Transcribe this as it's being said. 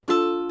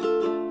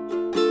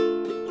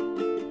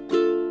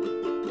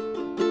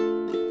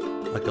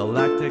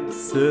galactic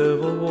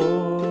civil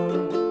war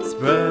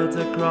spreads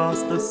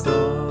across the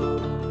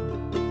sun.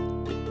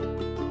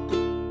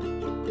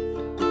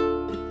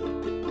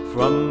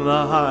 From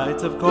the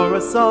heights of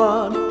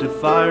Coruscant to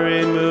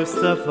fiery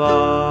Mustafar,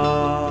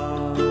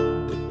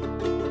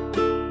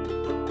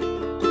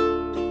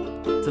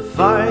 to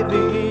fight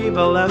the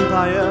evil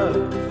empire,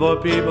 for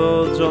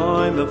people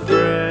join the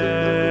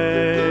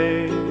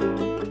fray.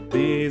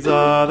 These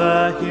are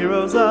the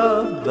heroes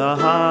of the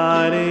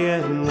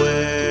Hydian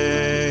way.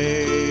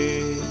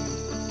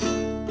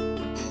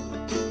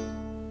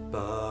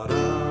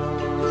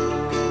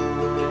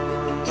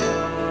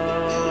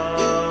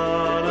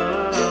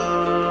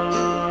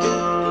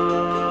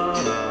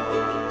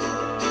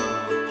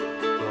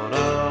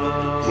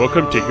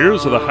 Welcome to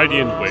Heroes of the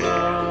Hydian Way.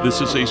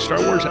 This is a Star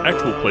Wars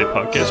actual play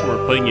podcast, and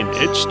we're playing in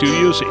Edge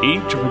Studios'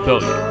 Age of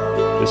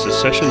Rebellion. This is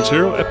Session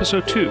 0,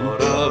 Episode 2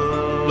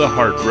 of The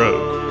Hard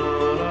Road.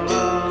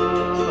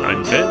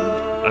 I'm Ben.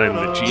 I'm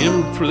the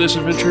GM for this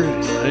adventure,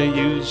 and I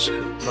use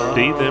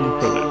they, them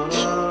pronouns.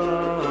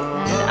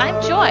 And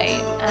I'm Joy,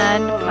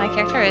 and my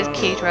character is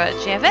Kadra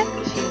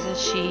Javik. She's a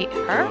she,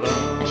 her,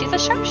 and she's a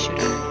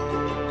sharpshooter.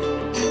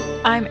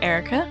 I'm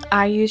Erica.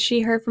 I use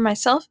she, her for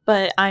myself,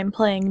 but I'm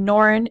playing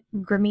Norin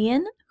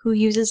Grimian, who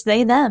uses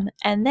they, them,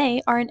 and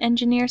they are an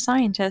engineer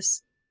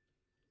scientist.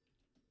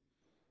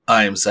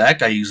 I am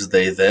Zach. I use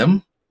they,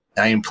 them.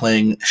 I am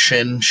playing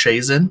Shen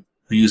Shazin,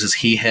 who uses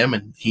he, him,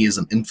 and he is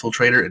an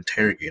infiltrator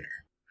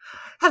interrogator.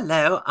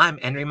 Hello, I'm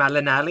Henry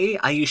Malinali.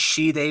 I use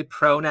she, they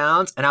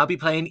pronouns, and I'll be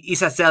playing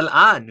Isazel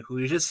An, who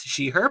uses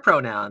she, her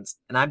pronouns,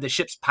 and I'm the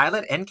ship's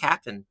pilot and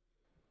captain.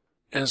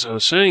 As I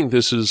was saying,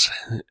 this is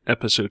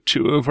Episode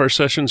 2 of our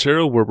Session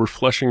 0, where we're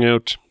fleshing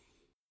out,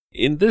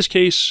 in this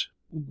case,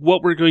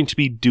 what we're going to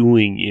be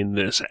doing in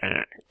this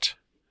act.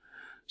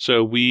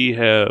 So we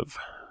have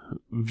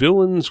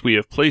villains, we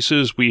have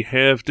places, we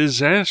have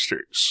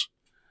disasters.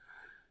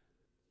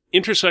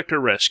 Intersector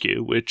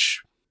Rescue,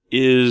 which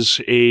is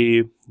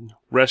a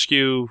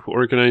rescue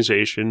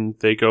organization.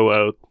 They go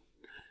out,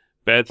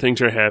 bad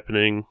things are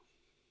happening,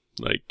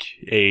 like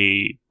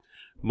a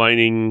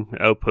mining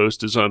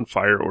outpost is on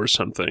fire or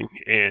something,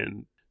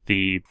 and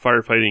the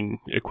firefighting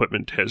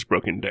equipment has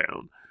broken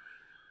down.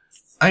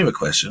 I have a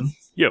question.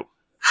 Yo.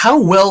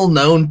 How well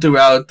known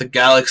throughout the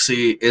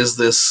galaxy is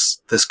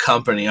this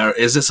company? Or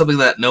is it something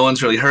that no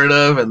one's really heard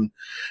of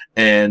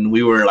and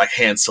we were like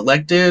hand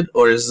selected?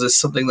 Or is this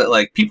something that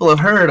like people have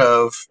heard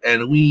of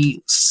and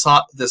we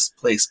sought this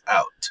place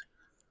out?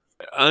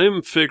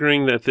 I'm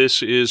figuring that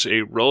this is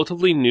a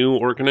relatively new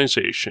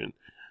organization,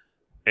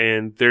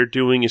 and they're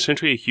doing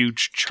essentially a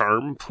huge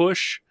charm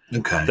push.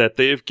 Okay. That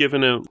they have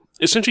given out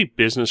essentially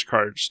business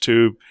cards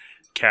to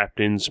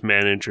captains,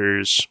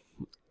 managers,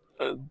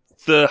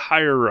 the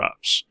higher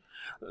ups,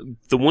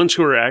 the ones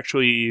who are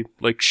actually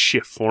like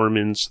shift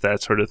foremans,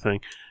 that sort of thing.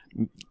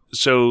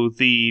 So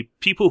the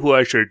people who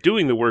actually are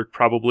doing the work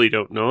probably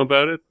don't know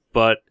about it,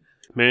 but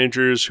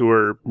managers who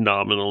are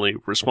nominally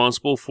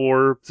responsible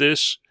for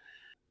this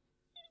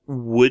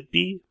would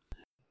be.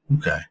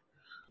 Okay.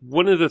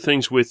 One of the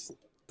things with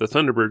the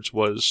Thunderbirds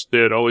was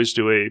they'd always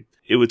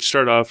it would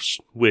start off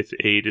with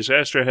a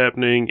disaster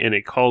happening and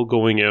a call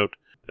going out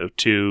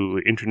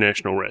to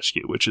international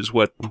rescue, which is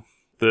what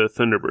the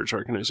Thunderbirds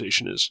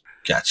organization is.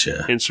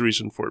 Gotcha. Hence the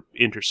reason for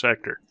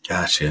Intersector.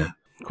 Gotcha.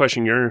 The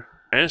question you're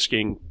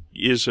asking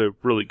is a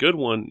really good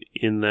one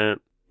in that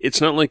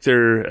it's not like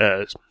they're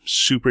a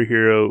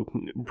superhero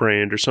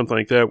brand or something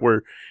like that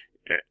where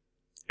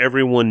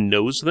everyone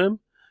knows them,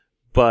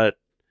 but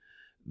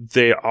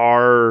they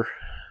are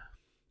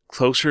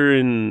closer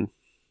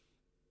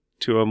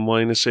to, I'm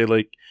wanting to say,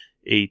 like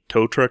a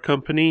tow truck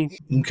company.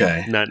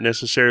 Okay. Not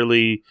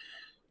necessarily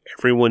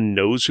everyone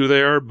knows who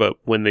they are, but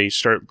when they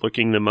start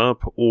looking them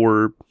up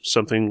or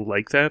something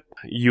like that,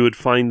 you would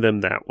find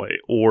them that way.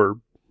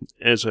 Or,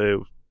 as I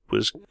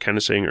was kind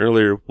of saying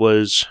earlier,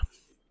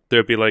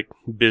 there'd be like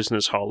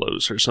business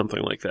hollows or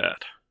something like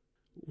that,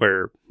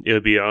 where it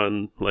would be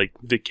on like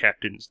the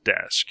captain's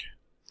desk.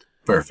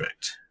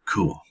 Perfect.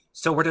 Cool.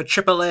 So we're the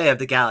AAA of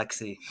the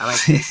galaxy. I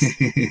like this.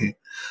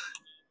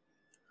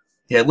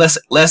 Yeah,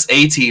 less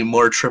A-team,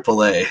 more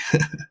AAA.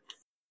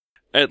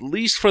 At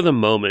least for the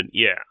moment,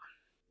 yeah.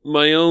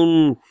 My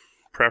own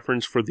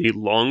preference for the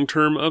long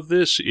term of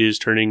this is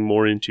turning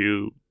more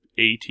into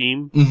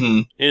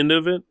A-team end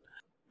of it.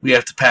 We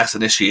have to pass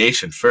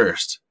initiation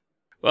first.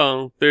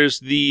 Well, there's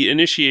the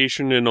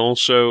initiation, and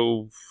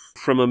also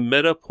from a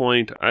meta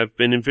point, I've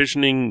been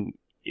envisioning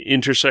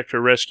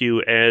Intersector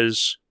Rescue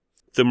as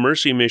the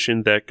mercy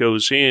mission that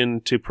goes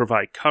in to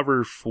provide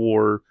cover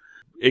for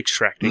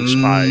extracting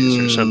spies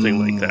or something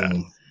like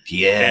that.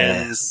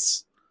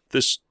 Yes. And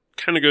this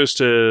kind of goes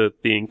to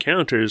the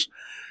encounters.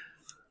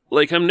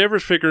 Like, I'm never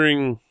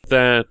figuring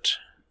that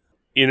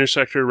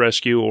Intersector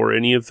Rescue or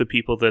any of the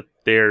people that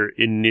they're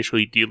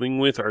initially dealing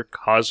with are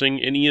causing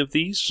any of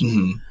these.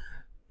 Mm-hmm.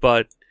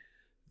 But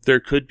there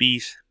could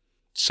be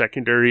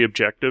secondary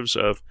objectives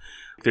of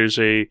there's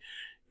a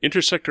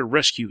Intersector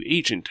Rescue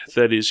agent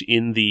that is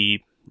in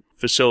the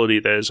facility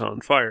that is on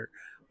fire,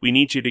 we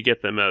need you to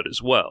get them out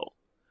as well.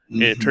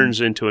 And it turns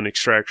into an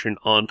extraction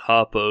on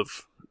top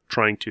of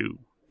trying to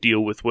deal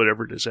with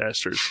whatever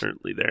disaster is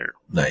currently there.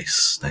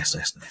 Nice.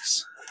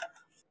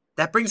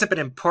 That brings up an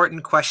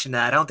important question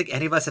that I don't think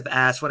any of us have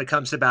asked when it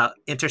comes about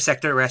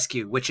Intersector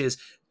Rescue, which is,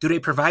 do they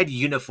provide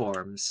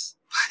uniforms?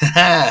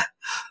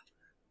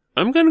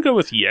 I'm going to go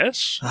with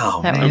yes.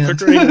 Oh, That man. I'm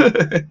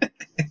figuring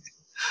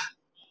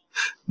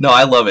No,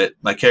 I love it.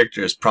 My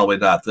character is probably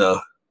not,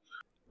 though.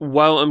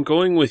 while I'm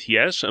going with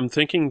yes, I'm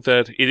thinking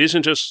that it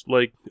isn't just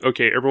like,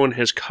 okay, everyone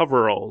has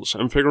coveralls.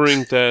 I'm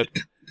figuring that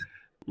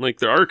like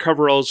there are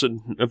coveralls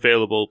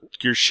available.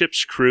 Your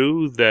ship's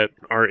crew that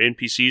are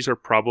NPCs are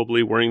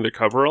probably wearing the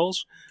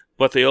coveralls,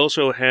 but they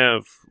also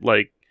have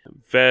like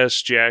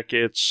vests,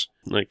 jackets,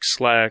 like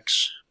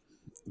slacks,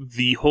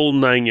 the whole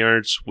 9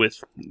 yards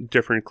with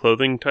different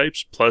clothing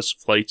types, plus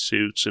flight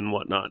suits and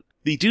whatnot.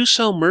 They do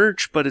sell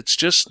merch, but it's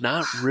just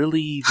not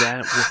really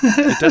that.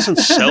 It doesn't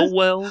sell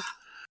well.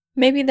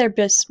 Maybe their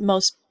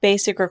most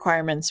basic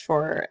requirements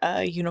for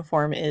a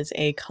uniform is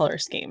a color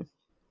scheme.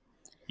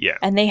 Yeah.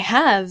 And they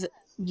have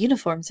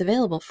uniforms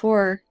available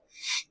for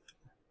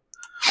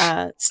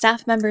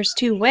staff members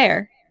to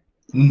wear,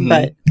 Mhm.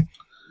 but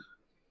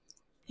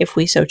if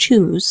we so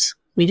choose,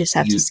 we just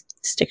have You- to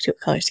stick to a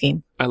color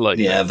scheme. I like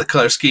Yeah, the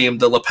color scheme,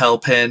 the lapel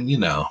pin,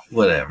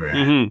 whatever.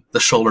 that. Hmm. The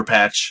shoulder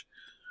patch.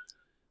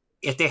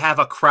 If they have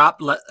a crop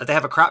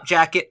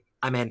jacket,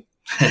 I'm in.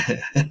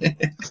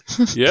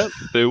 Yeah,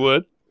 they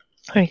would.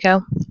 There you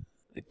go.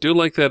 I do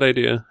like that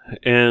idea,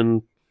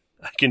 and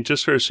I can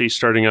just sort of see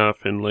starting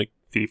off in like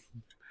the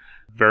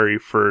very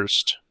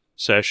first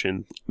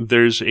session,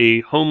 there's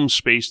a home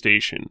space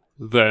station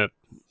that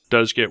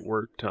does get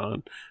worked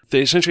on.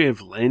 They essentially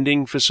have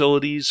landing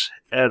facilities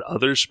at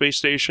other space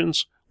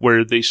stations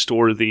where they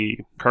store the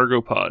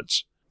cargo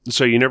pods.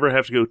 So you never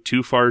have to go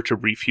too far to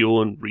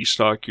refuel and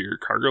restock your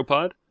cargo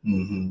pod,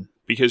 hmm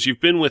because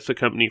you've been with the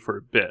company for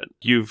a bit.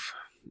 You've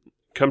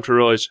come to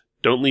realize,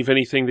 don't leave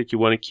anything that you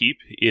want to keep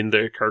in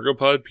the cargo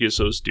pod, because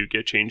those do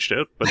get changed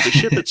out. But the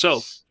ship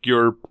itself,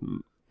 you're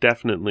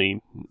definitely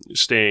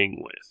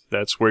staying with.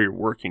 That's where you're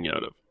working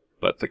out of.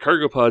 But the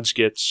cargo pods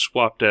get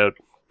swapped out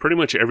pretty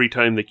much every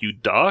time that you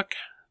dock.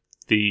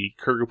 The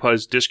cargo pod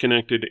is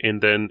disconnected,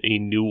 and then a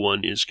new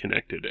one is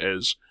connected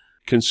as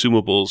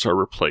consumables are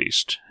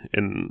replaced,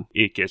 and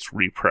it gets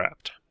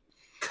reprepped.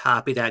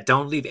 Copy that.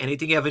 Don't leave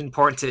anything of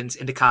importance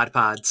in the cod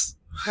pods.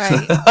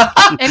 Right.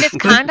 And it's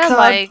kind of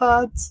like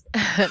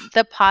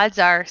the pods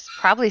are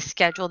probably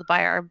scheduled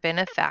by our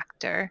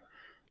benefactor.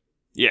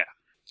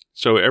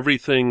 So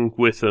everything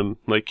with them,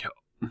 like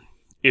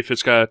if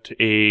it's got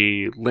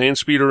a land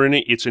speeder in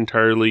it, it's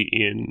entirely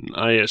in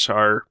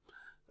ISR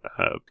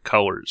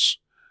colors.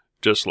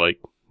 Just like,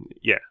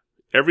 yeah,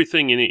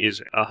 everything in it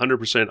is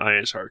 100%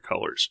 ISR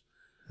colors,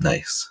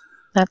 Nice.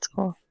 That's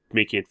cool.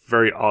 making it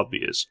very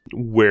obvious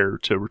where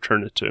to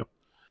return it to.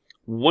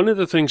 One of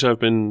the things I've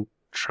been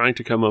trying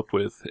to come up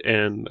with,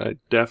 and I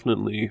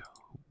definitely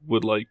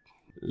would like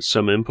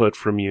some input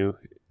from you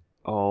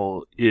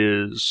all,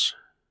 is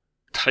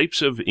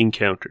types of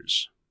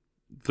encounters.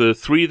 The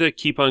three that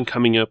keep on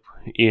coming up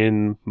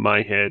in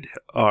my head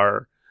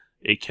are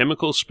a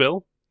chemical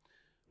spill,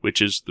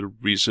 which is the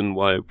reason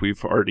why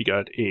we've already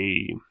got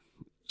a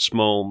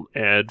small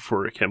ad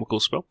for a chemical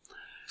spill.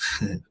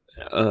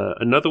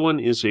 Another one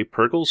is a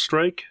Purgle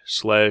strike /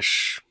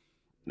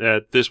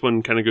 this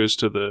one kind of goes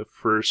to the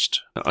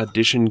first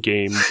audition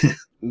game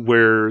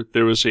where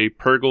there was a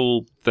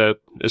Purgle that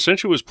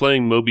essentially was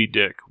playing Moby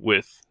Dick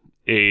with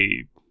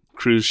a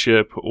cruise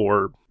ship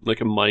or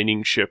like a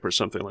mining ship or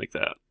something like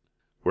that,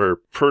 where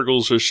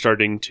Purgles are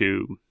starting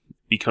to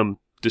become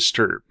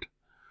disturbed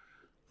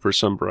for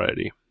some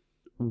variety.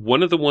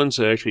 One of the ones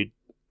that actually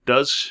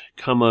does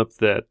come up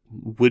that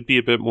would be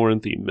a bit more in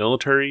the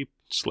military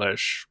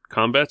 /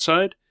 combat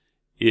side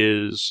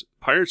is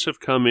pirates have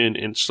come in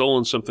and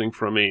stolen something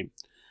from a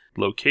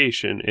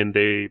location, and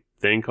they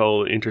then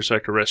call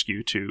Intersector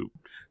Rescue to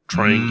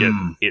try and get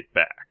it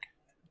back.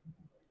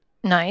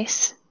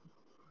 Nice.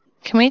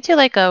 Can we do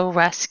like a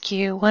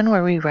rescue one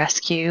where we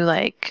rescue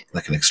like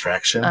Like an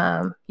extraction.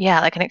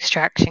 like an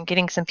extraction,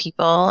 getting some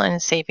people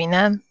and saving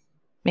them?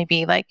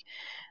 Maybe like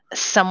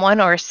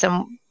someone or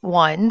some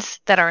ones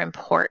that are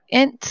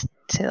important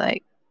to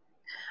like,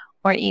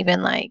 or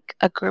even like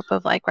a group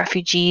of like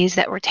refugees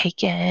that were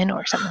taken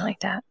or something like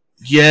that.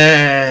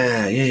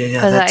 Yeah.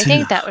 Because That I too.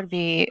 think that would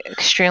be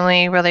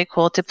extremely really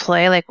cool to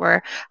play. Like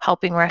we're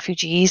helping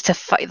refugees to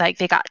fight, like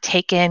they got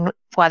taken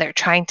while they're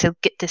trying to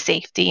get to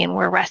safety, and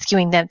we're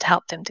rescuing them to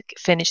help them to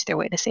finish their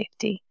way to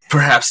safety.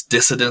 Perhaps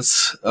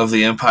dissidents of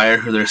the Empire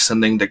who they're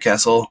sending to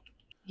Kessel.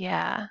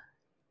 Yeah.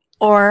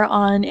 Or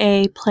on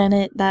a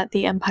planet that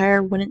the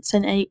Empire wouldn't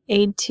send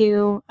aid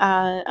to,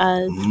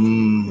 a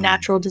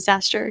natural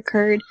disaster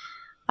occurred.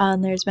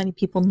 There's many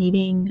people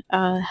needing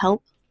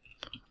help.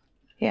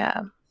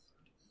 Yeah.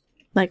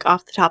 Like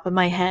off the top of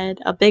my head,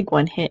 a big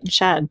one hit in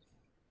Shad.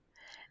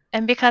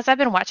 And because I've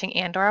been watching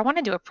Andor, I want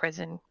to do a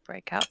prison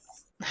breakout.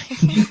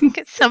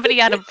 Get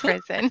somebody out of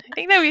prison. I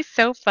think that'd be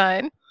so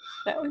fun.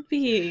 That would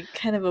be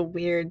kind of a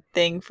weird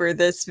thing for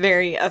this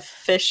very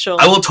official.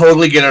 I will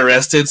totally get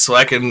arrested so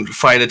I can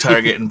find a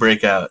target and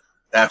break out.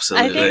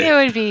 Absolutely. I think it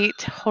would be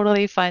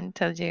totally fun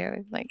to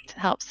do, like to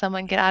help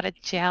someone get out of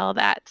jail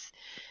that's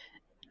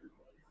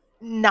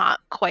not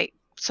quite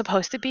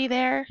supposed to be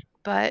there,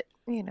 but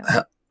you know.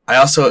 I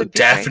also would be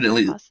great.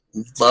 definitely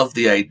Awesome. love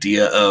the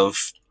idea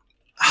of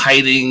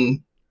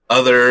hiding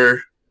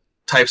other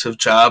types of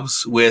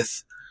jobs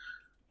with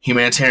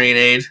humanitarian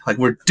aid. Like,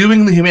 we're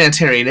doing the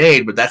humanitarian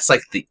aid, but that's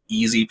like the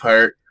easy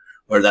part,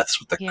 or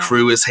that's what the Yeah.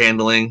 crew is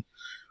handling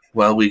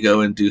while we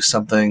go and do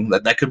something.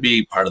 That could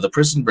be part of the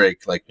prison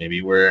break. Like,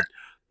 maybe we're...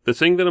 The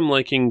thing that I'm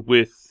liking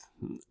with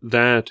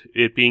that,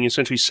 it being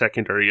essentially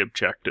secondary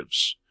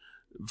objectives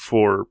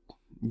for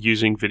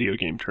using video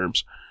game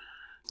terms,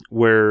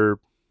 where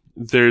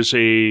there's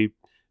a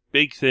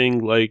big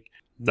thing, like,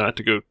 not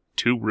to go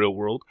too real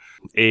world,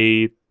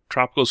 a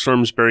tropical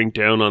storm's bearing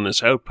down on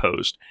this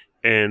outpost,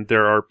 and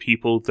there are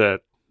people that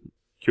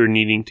you're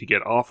needing to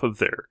get off of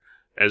there,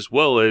 as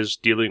well as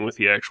dealing with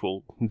the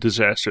actual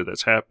disaster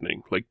that's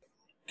happening, like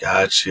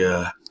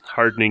Gotcha.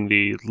 hardening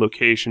the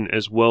location,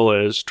 as well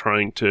as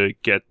trying to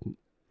get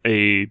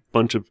a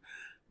bunch of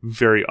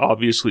very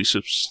obviously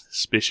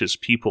suspicious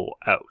people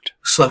out.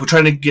 So like, we're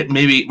trying to get,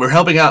 maybe we're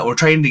helping out, we're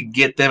trying to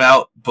get them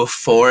out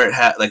before it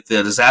like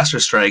the disaster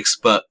strikes,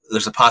 but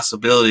there's a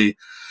possibility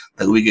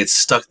that we get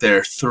stuck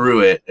there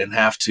through it and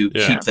have to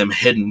Yeah. keep them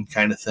hidden,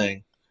 kind of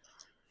thing.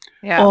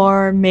 Yeah.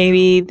 Or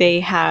maybe they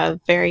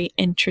have very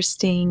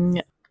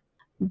interesting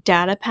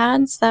data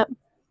pads that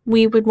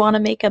we would want to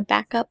make a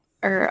backup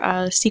or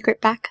a secret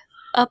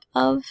backup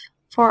of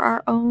for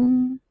our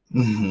own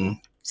Mm-hmm.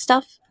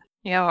 stuff.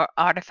 Yeah, or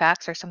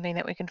artifacts or something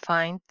that we can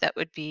find that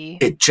would be.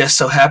 It just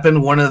so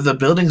happened one of the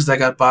buildings that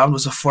got bombed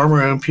was a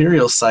former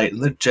Imperial site,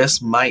 and there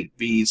just might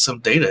be some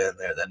data in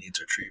there that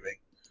needs retrieving.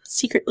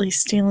 Secretly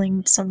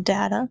stealing some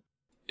data.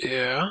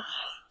 Yeah,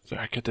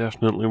 that could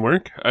definitely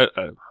work.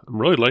 I'm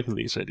really liking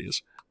these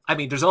ideas. I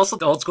mean, there's also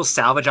the old school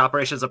salvage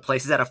operations of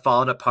places that have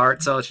fallen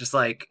apart. So it's just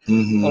like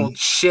Mm-hmm. old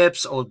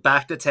ships, old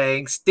Bacta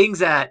tanks, things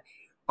that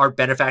our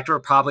benefactor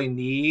would probably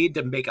need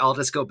to make all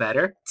this go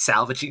better.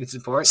 Salvaging is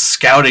important.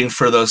 Scouting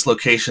for those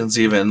locations,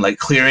 even like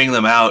clearing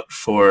them out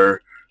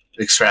for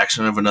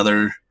extraction of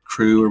another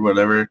crew or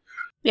whatever.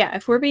 Yeah,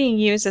 if we're being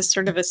used as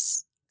sort of a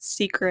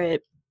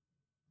secret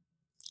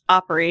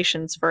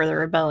operations for the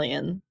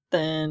rebellion,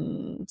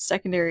 then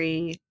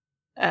secondary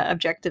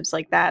objectives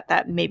like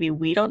that maybe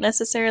we don't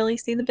necessarily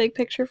see the big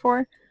picture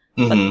for,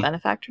 but the Mm-hmm.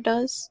 benefactor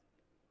does.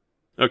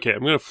 Okay,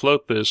 I'm going to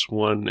float this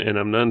one, and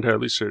I'm not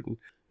entirely certain.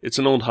 It's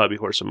an old hobby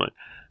horse of mine.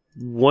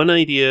 One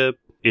idea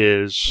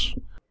is,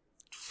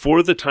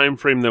 for the time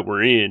frame that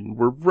we're in,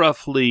 we're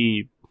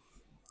roughly...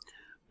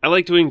 I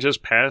like doing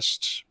just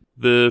past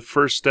the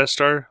first Death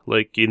Star,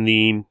 like in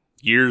the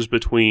years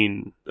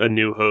between A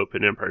New Hope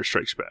and Empire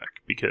Strikes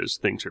Back, because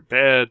things are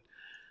bad.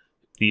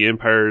 The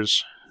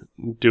Empire's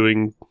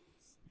doing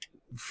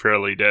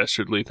fairly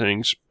dastardly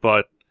things,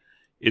 but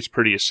it's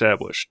pretty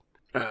established.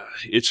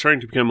 It's starting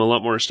to become a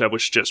lot more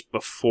established just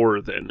before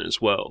then as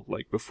well,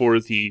 like before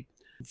the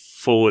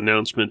full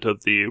announcement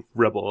of the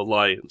Rebel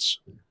Alliance.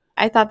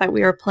 I thought that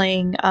we were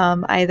playing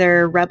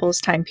either Rebels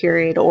time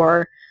period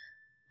or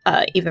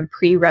even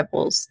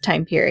pre-Rebels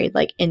time period,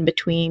 like in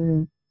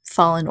between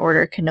Fallen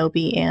Order,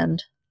 Kenobi,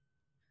 and...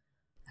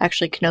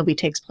 Actually, Kenobi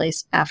takes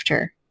place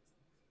after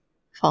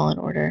Fallen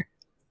Order.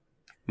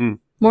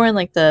 More in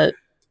like the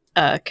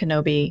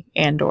Kenobi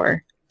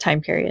Andor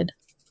time period.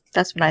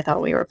 That's when I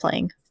thought we were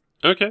playing.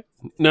 Okay.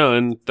 No,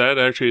 and that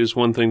actually is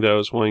one thing that I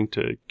was wanting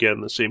to get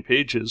on the same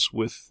page as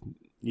with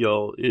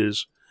y'all,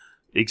 is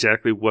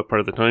exactly what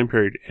part of the time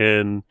period.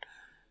 And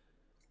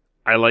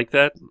I like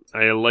that.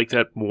 I like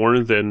that more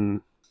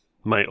than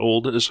my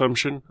old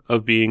assumption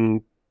of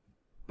being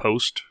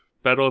post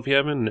Battle of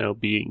Yavin, now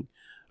being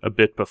a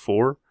bit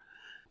before.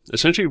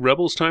 Essentially,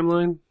 Rebels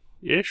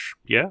timeline-ish.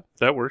 Yeah,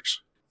 that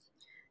works.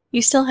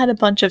 You still had a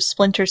bunch of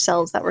splinter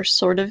cells that were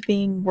sort of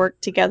being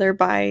worked together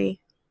by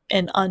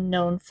an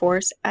unknown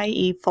force,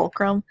 i.e.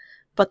 Fulcrum,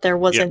 but there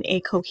wasn't a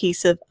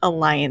cohesive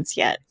alliance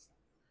yet.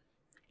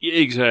 Yeah,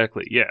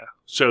 exactly, yeah.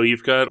 So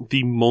you've got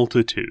the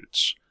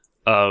multitudes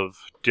of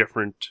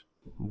different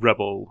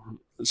rebel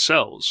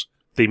cells.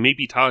 They may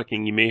be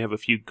talking, you may have a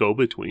few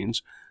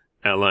go-betweens,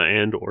 a la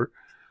Andor.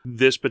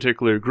 This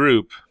particular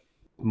group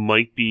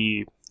might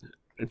be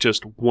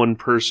just one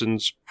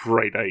person's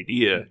bright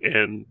idea,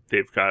 and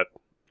they've got,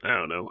 I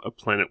don't know, a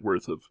planet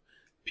worth of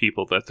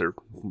people that they're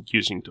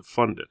using to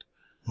fund it.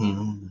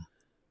 Mm-hmm.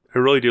 I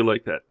really do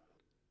like that.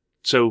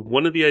 So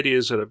one of the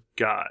ideas that I've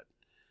got,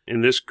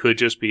 and this could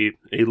just be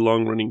a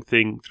long-running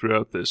thing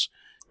throughout this,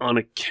 on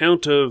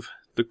account of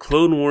the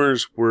Clone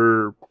Wars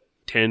were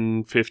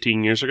 10,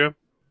 15 years ago,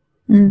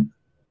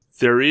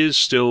 there is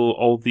still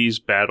all these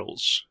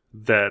battles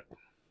that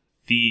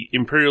the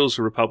Imperials,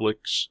 the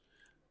Republics,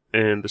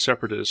 and the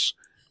Separatists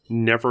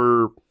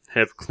never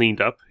have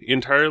cleaned up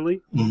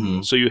entirely.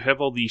 Mm-hmm. So you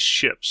have all these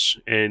ships,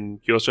 and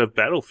you also have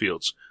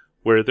battlefields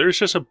where there's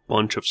just a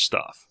bunch of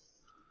stuff.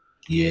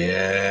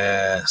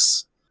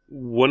 Yes.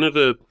 One of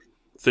the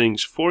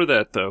things for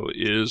that, though,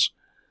 is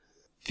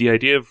the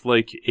idea of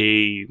like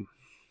a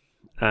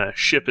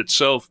ship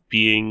itself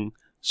being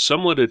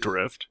somewhat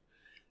adrift.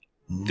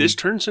 This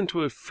turns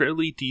into a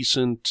fairly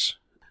decent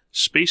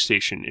space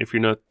station if you're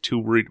not too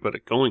worried about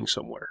it going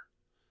somewhere.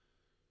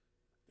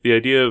 The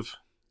idea of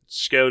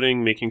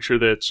scouting, making sure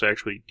that it's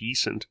actually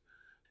decent,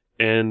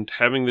 and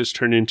having this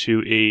turn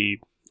into a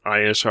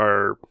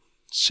ISR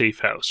safe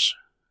house.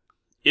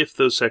 If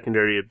those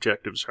secondary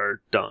objectives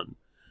are done,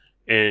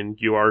 and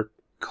you are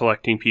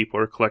collecting people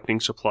or collecting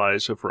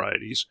supplies of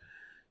varieties,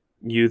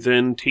 you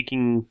then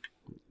taking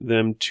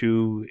them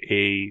to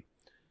a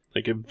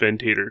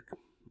Ventator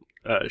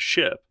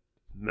ship,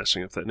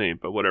 messing up that name,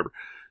 but whatever,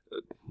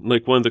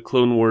 like one of the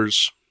Clone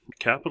Wars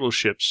capital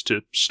ships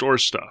to store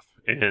stuff,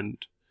 and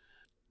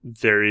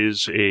there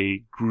is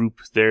a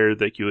group there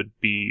that you would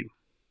be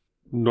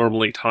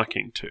normally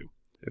talking to,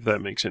 if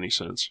that makes any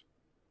sense.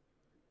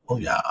 Oh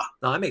yeah.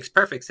 No, that makes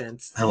perfect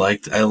sense. I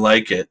like it. I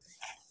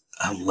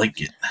like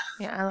it.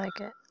 Yeah, I like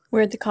it.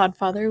 We're at the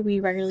Codfather. We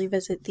regularly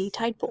visit the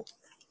tide pool.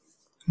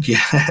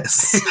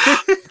 Yes.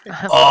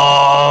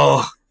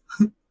 Oh.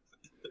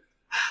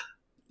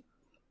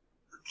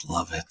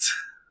 Love it.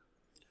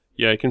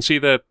 Yeah, I can see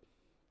that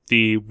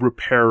the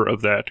repair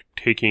of that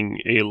taking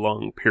a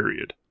long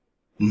period.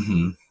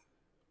 Mm-hmm.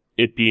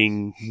 It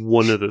being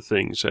one of the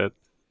things that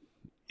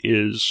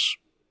is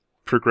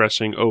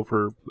progressing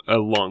over a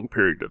long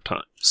period of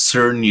time.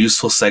 Certain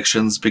useful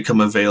sections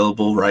become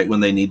available right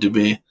when they need to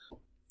be.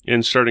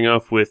 And starting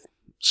off with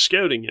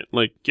scouting it.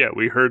 Like, yeah,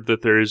 we heard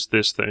that there is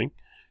this thing.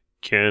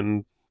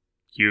 Can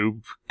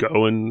you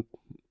go and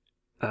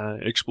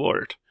explore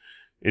it?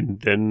 And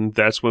then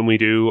that's when we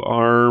do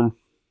our...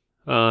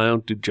 I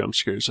don't do jump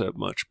scares that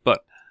much,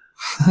 but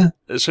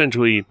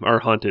essentially our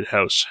haunted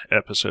house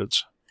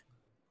episodes.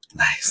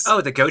 Nice.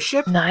 Oh, the ghost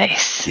ship?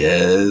 Nice.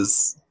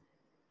 Yes.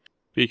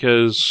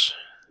 Because,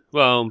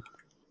 well,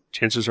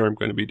 chances are I'm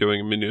going to be doing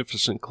a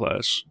Munificent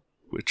class,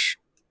 which,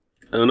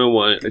 I don't know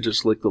why, I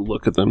just like the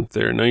look of them.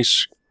 They're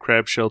nice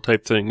crab shell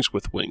type things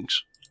with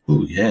wings.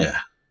 Ooh,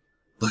 yeah.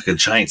 Like a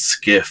giant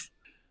skiff.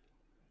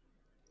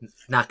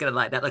 Not gonna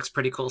lie, that looks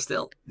pretty cool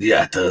still.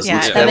 Yeah, it does. Yeah,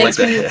 Looks that kind of like makes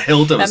the me-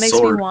 hilt of That a makes me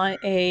sword. want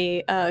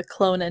a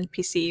clone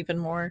NPC even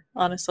more,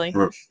 honestly.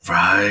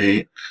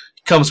 Right.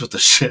 Comes with the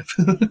ship.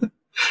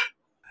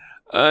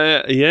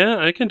 Yeah,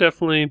 I can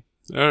definitely...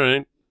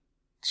 Alright.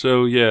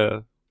 So, yeah,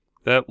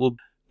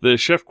 the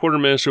chef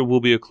quartermaster will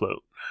be a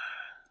clone.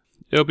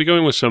 It'll be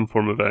going with some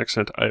form of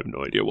accent. I have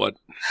no idea what.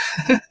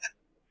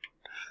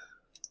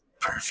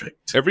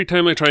 Perfect. Every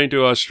time I try and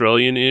do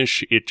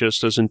Australian-ish, it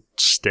just doesn't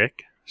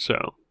stick,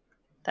 so...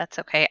 That's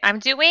okay. I'm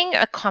doing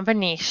a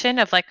combination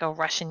of like a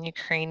Russian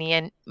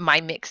Ukrainian,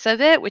 my mix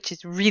of it, which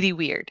is really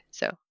weird.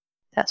 So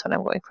that's what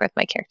I'm going for with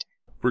my character.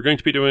 We're going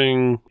to be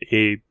doing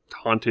a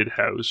haunted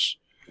house.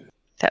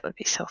 That would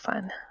be so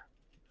fun.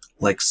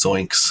 Like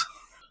Zoinks.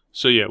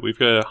 So yeah, we've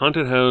got a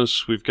haunted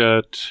house, we've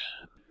got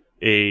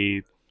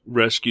a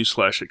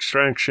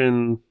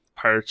rescue/extraction,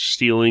 pirates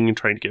stealing and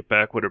trying to get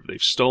back whatever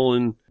they've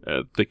stolen,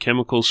 the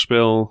chemical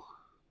spill.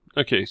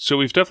 Okay, so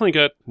we've definitely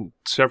got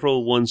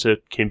several ones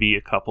that can be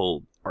a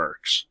couple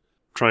arcs.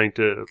 Trying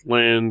to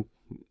land,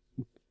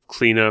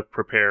 clean up,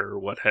 prepare, or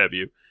what have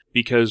you.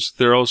 Because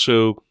there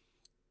also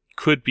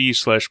could be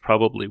 /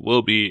 probably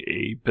will be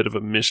a bit of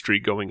a mystery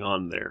going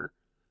on there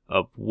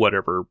of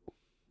whatever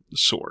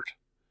sort.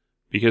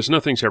 Because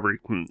nothing's ever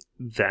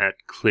that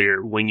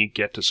clear when you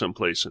get to some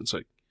place and it's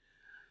like,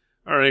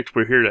 alright,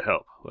 we're here to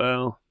help.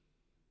 Well,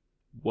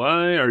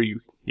 why are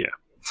you... Yeah.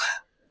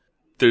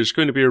 There's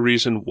going to be a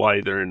reason why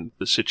they're in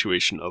the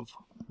situation of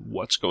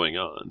what's going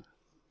on.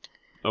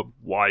 Of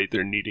why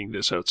they're needing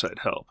this outside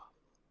help.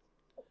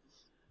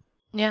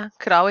 Yeah,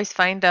 could always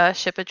find a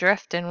ship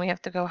adrift and we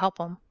have to go help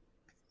them.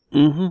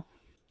 Mm-hmm.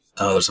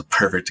 Oh, there's a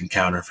perfect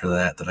encounter for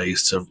that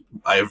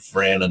I've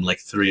ran in like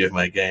 3 of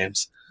my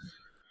games.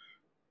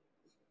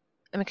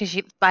 I mean, because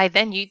by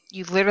then you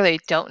literally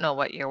don't know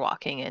what you're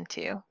walking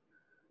into.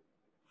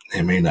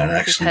 It may not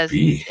actually Because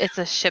be. it's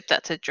a ship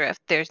that's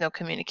adrift. There's no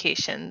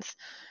communications.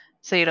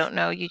 So you don't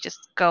know. You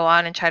just go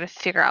on and try to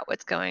figure out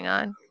what's going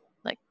on.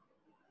 Like,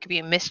 it could be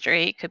a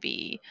mystery. It could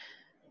be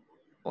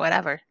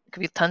whatever. It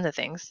could be tons of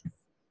things.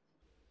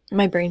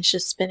 My brain's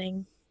just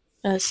spinning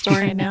a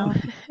story now.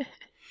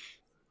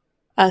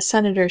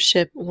 Senator's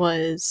ship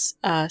was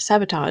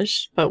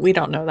sabotaged, but we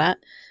don't know that.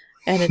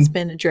 And it's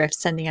been adrift,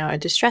 sending out a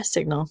distress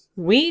signal.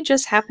 We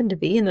just happened to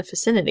be in the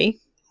vicinity.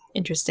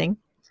 Interesting.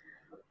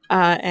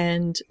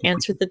 And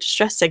answered the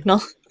distress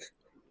signal.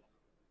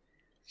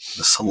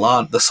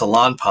 The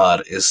salon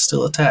pod is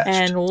still attached.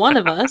 And one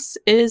of us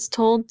is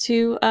told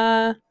to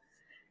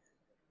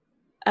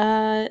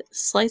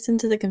slice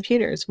into the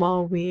computers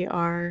while we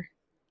are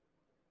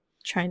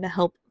trying to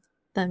help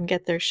them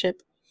get their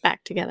ship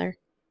back together.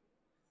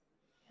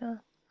 Yeah.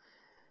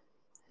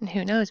 And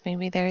who knows?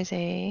 Maybe there's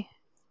a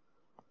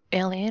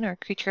alien or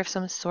creature of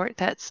some sort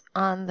that's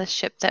on the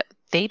ship that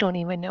they don't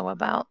even know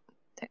about.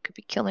 That could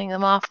be killing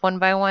them off one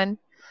by one.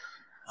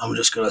 I'm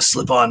just going to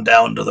slip on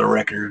down to the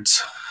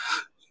records.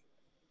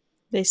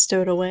 they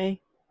stowed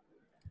away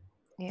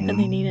Yeah. and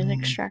they need an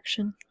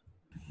extraction.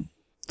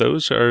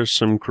 Those are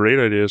some great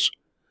ideas.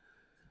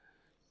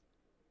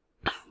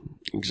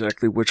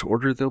 Exactly which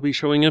order they'll be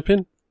showing up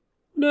in?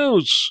 Who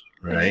knows?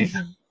 Right?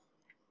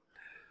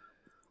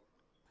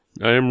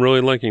 I am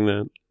really liking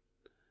that.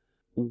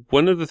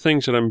 One of the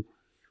things that I'm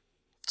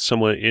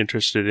somewhat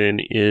interested in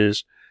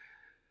is,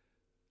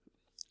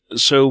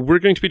 so we're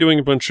going to be doing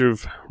a bunch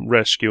of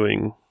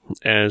rescuing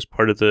as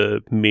part of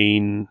the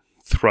main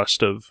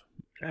thrust of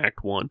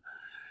Act 1.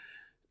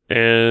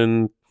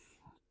 And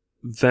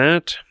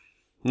that,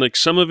 like,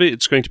 some of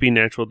it's going to be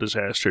natural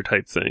disaster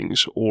type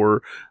things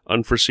or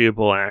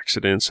unforeseeable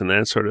accidents and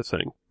that sort of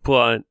thing.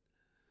 But,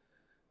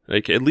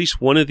 like, at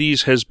least one of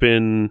these has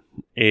been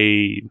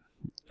a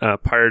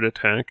pirate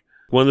attack.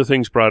 One of the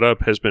things brought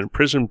up has been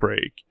prison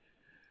break.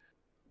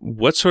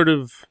 What sort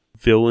of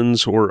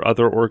villains or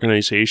other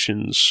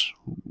organizations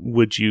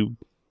would you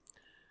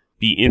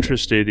be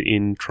interested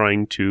in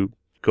trying to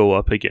go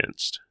up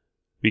against?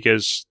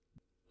 Because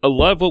a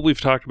lot of what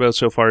we've talked about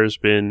so far has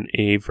been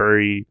a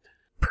very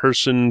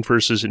person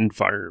versus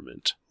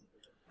environment.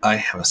 I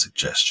have a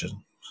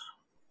suggestion.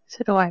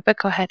 So do I, but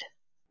go ahead.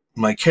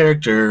 My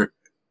character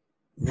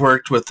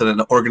worked with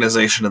an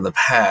organization in the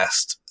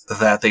past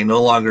that they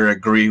no longer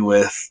agree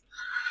with.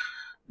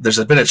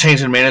 There's been a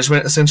change in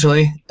management,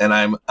 essentially, and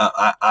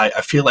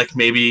I feel like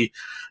maybe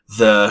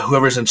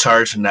whoever's in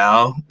charge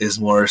now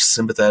is more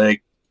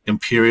sympathetic,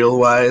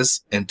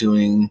 imperial-wise, and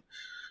doing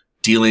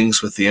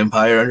dealings with the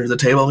Empire under the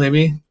table,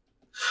 maybe.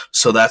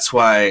 So that's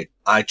why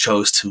I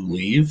chose to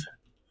leave.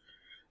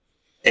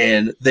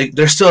 And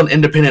they're still an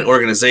independent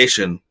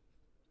organization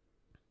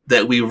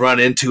that we run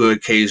into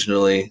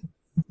occasionally.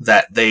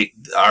 That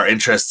our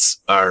interests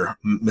are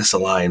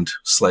misaligned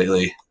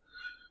slightly.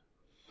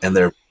 And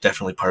they're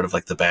definitely part of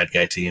like the bad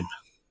guy team.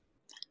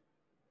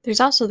 There's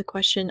also the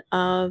question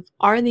of,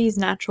 are these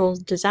natural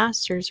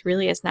disasters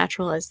really as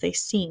natural as they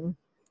seem?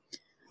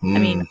 I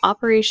mean,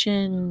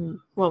 Operation,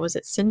 what was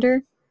it,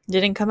 Cinder?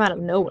 Didn't come out of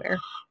nowhere.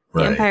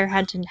 The Empire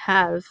had to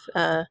have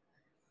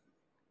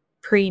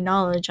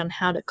pre-knowledge on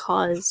how to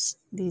cause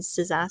these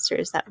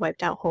disasters that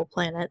wiped out whole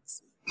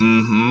planets.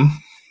 Mm-hmm.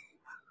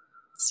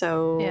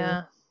 So...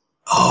 Yeah.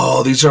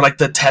 Oh, these are like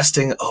the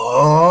testing.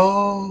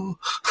 Oh.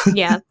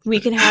 Yeah, we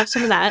could have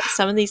some of that.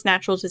 Some of these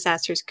natural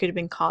disasters could have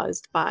been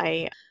caused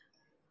by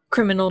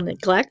criminal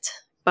neglect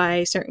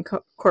by certain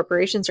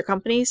corporations or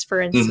companies.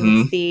 For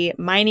instance, the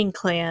mining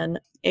clan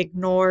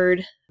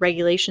ignored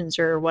regulations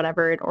or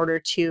whatever in order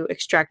to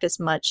extract as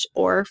much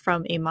ore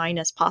from a mine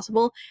as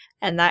possible,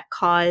 and that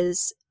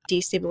caused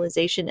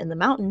destabilization in the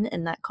mountain,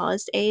 and that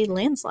caused a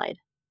landslide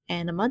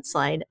and a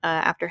mudslide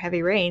after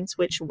heavy rains,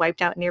 which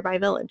wiped out a nearby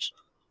village.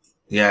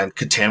 Yeah, and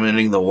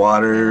contaminating the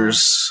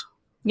waters.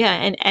 Yeah,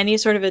 and any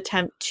sort of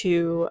attempt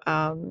to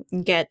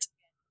get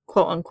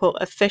quote-unquote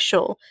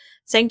official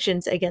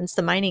sanctions against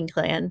the mining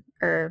clan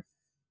or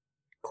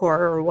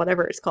core or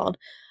whatever it's called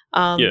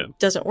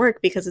doesn't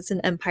work because it's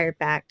an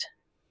Empire-backed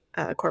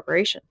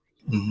corporation.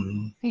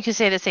 Mm-hmm. You could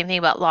say the same thing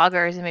about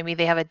loggers, and maybe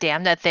they have a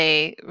dam that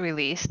they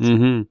released.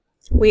 Mm-hmm.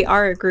 We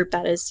are a group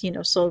that is,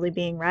 slowly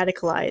being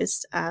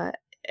radicalized,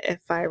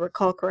 if I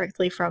recall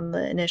correctly from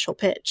the initial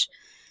pitch.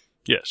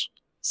 Yes.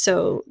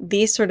 So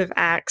these sort of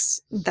acts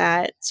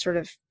that sort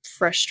of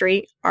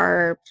frustrate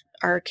our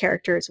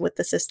characters with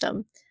the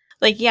system.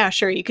 Like, yeah,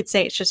 sure, you could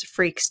say it's just a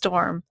freak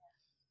storm,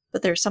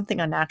 but there's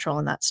something unnatural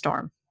in that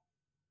storm.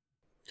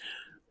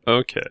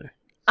 Okay.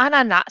 On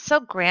a not so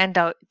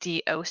grandiose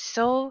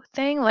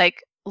thing,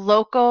 like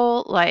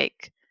local,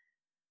 like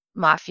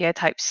mafia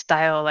type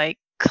style, like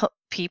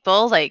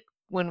people, like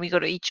when we go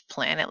to each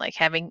planet, like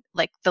having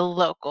like the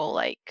local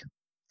like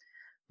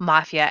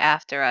mafia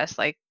after us,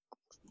 like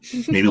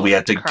maybe we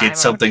have to get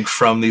something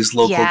from these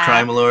local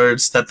crime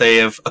lords that they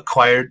have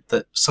acquired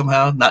that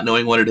somehow, not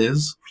knowing what it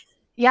is.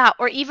 Yeah,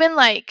 or even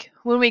like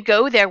when we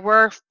go there,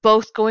 we're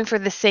both going for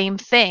the same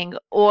thing,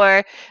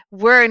 or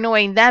we're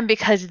annoying them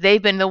because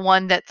they've been the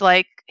one that's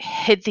like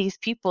hid these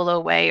people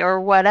away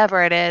or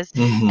whatever it is.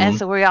 Mm-hmm. And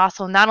so we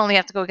also not only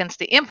have to go against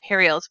the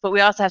Imperials, but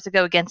we also have to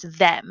go against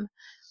them.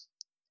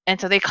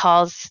 And so they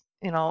cause,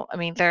 I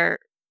mean, they're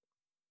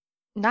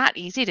not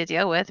easy to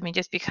deal with. I mean,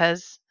 just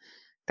because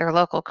they're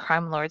local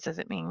crime lords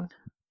doesn't mean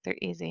they're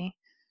easy.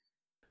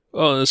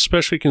 Well,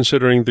 especially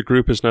considering the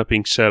group is not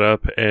being set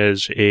up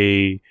as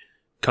a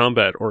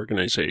combat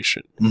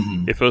organization.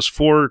 Mm-hmm. If it was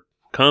 4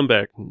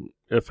 combat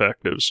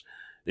effectives,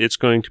 it's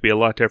going to be a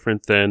lot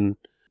different than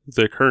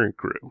the current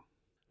crew.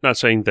 Not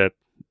saying that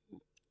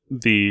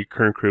the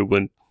current crew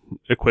wouldn't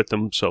equip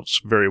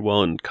themselves very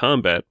well in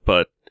combat,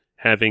 but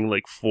having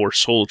like 4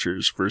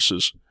 soldiers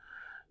versus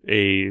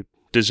a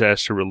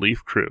disaster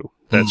relief crew,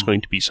 that's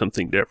going to be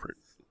something different.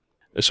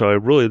 So I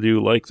really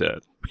do like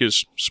that,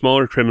 because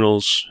smaller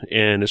criminals,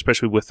 and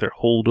especially with their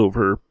hold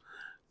over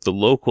the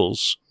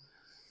locals,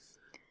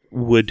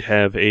 would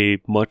have a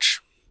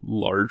much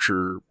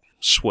larger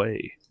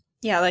sway.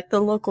 Yeah, like the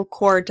local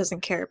core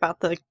doesn't care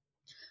about the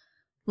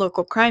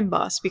local crime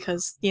boss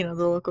because, the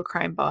local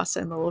crime boss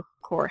and the local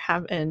core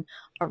have an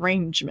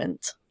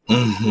arrangement.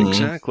 Mhm.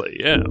 Exactly,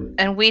 yeah.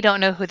 And we don't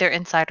know who their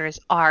insiders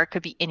are.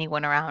 Could be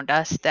anyone around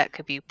us that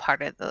could be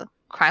part of the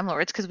crime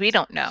lords because we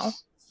don't know.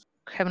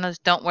 Criminals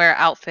don't wear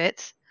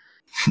outfits.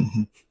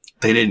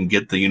 They didn't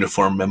get the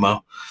uniform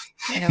memo.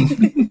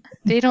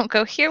 They don't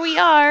go, here we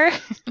are.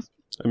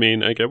 I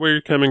mean, I get where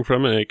you're coming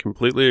from, and I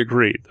completely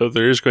agree, though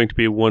there is going to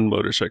be one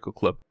motorcycle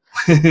club.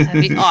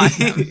 That'd be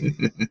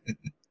awesome.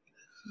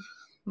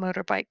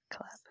 Motorbike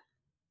club.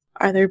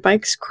 Are their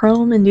bikes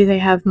chrome and do they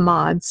have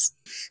mods?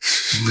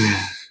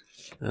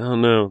 I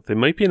don't know. They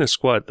might be in a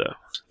squad, though.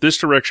 This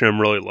direction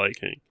I'm really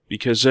liking,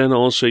 because then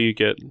also you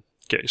get...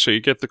 Okay, so you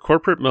get the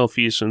corporate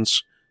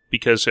malfeasance,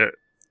 because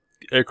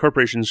a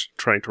corporation's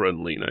trying to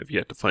run lean. I've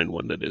yet to find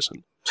one that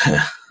isn't.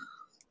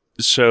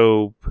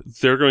 So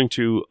they're going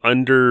to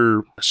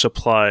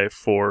undersupply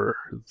for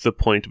the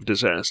point of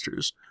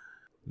disasters.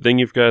 Then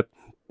you've got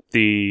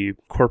the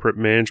corporate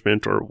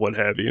management, or what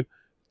have you,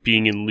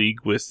 being in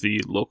league with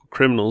the local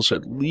criminals,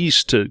 at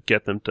least to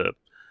get them to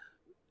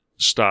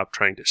stop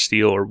trying to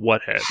steal or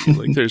what have you.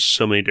 Like, there's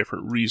so many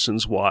different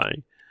reasons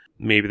why.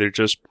 Maybe they're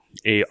just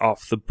a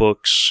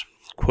off-the-books,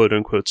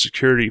 quote-unquote,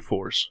 security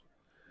force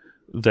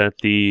that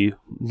the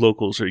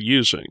locals are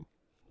using.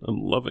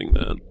 I'm loving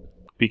that.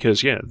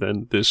 Because, yeah,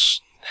 then this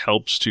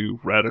helps to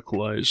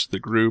radicalize the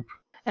group.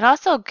 It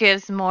also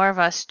gives more of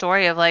a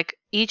story of, like,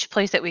 each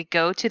place that we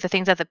go to, the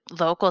things that the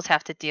locals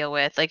have to deal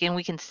with. Like, and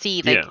we can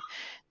see, like,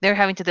 they're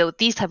having to deal with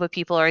these type of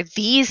people, or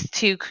these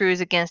two crews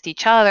against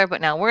each other,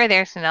 but now we're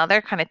there, so now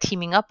they're kind of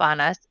teaming up on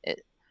us.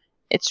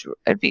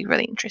 It'd be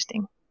really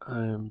interesting.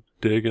 I'm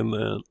digging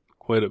that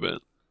quite a bit.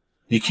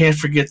 You can't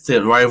forget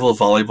the rival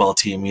volleyball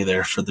team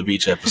either for the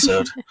beach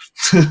episode.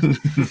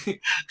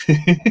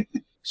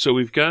 So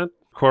we've got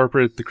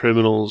corporate, the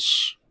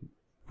criminals.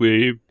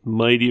 We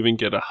might even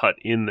get a hut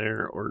in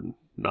there or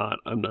not.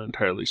 I'm not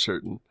entirely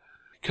certain.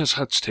 Because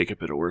huts take a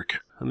bit of work.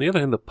 On the other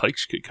hand, the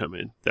pikes could come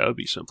in. That would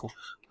be simple.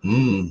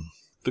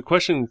 The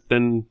question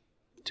then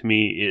to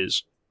me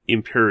is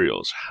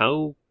Imperials.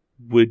 How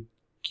would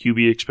you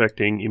be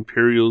expecting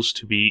Imperials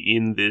to be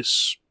in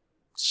this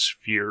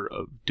sphere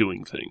of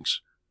doing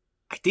things?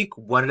 I think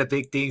one of the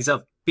big things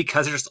of,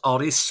 because there's all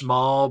these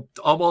small,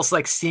 almost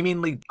like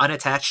seemingly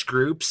unattached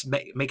groups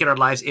making our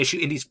lives issue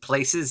in these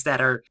places that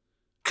are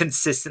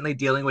consistently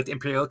dealing with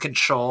Imperial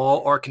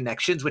control or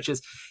connections, which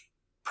is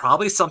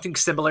probably something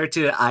similar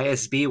to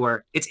ISB,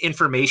 where it's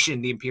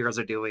information the Imperials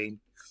are doing.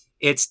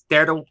 It's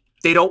there to,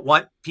 they don't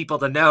want people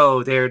to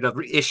know they're the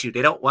issue.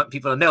 They don't want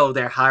people to know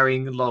they're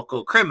hiring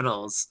local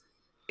criminals.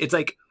 It's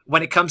like,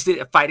 when it comes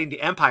to fighting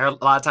the Empire, a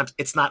lot of times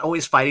it's not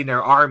always fighting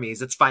their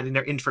armies. It's fighting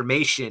their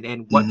information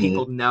and what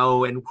people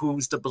know and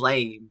who's to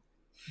blame.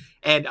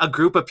 And a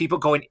group of people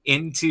going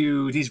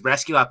into these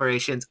rescue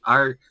operations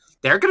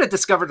they're going to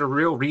discover the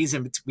real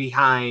reason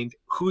behind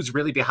who's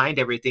really behind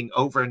everything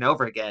over and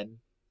over again.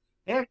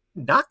 They're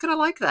not going to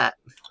like that.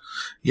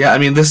 Yeah, I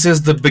mean, this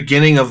is the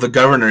beginning of the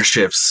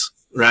governorships,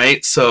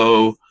 right?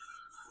 So,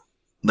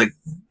 like,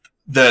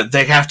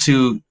 they have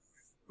to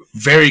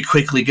very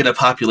quickly get a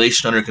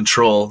population under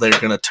control. They're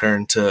going to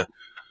turn to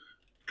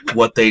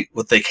what they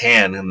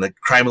can, and the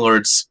crime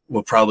lords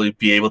will probably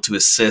be able to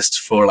assist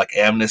for, like,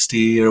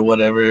 amnesty or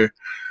whatever.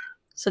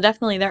 So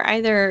definitely, they're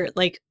either,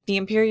 like, the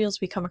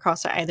Imperials we come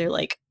across are either,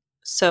 like,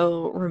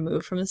 so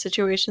removed from the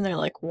situation, they're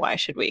like, why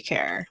should we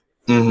care?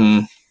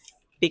 Mm-hmm.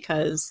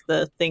 Because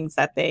the things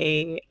that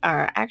they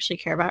actually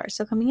care about are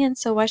still coming in,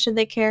 so why should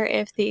they care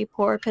if the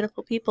poor,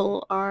 pitiful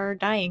people are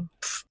dying?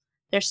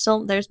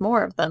 There's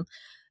more of them.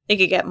 They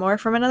could get more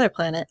from another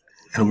planet.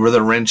 And we're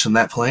the wrench in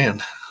that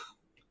plan.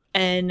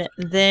 And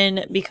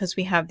then, because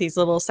we have these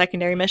little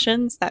secondary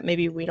missions that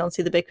maybe we don't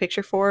see the big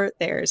picture for,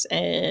 there's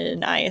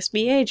an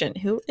ISB agent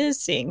who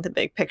is seeing the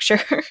big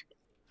picture.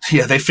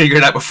 Yeah, they figure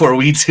it out before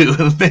we do.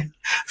 They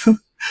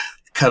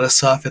cut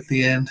us off at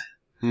the end.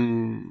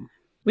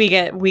 We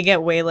get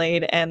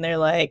waylaid, and they're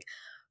like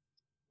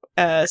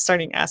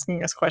starting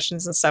asking us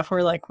questions and stuff.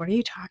 We're like, what are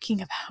you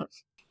talking about?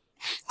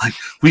 Like,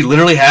 we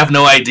literally have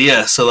no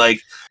idea. So,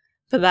 like,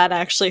 but that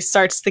actually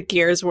starts the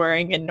gears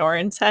whirring in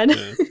Norin's head.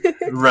 Yeah.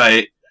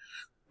 Right.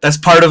 That's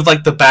part of,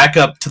 like, the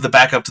backup to the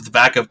backup to the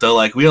backup, though.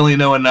 Like, we only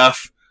know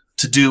enough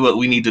to do what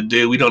we need to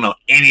do. We don't know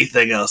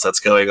anything else that's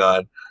going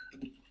on.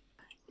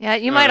 Yeah,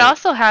 you might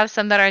also have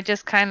some that are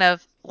just kind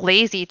of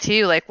lazy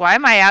too. Like, why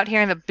am I out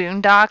here in the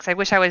boondocks? I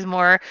wish I was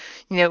more,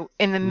 in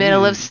the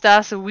middle of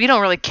stuff. So we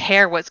don't really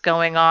care what's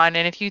going on.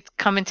 And if you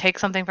come and take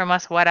something from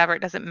us, whatever,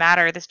 it doesn't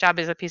matter. This job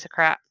is a piece of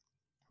crap.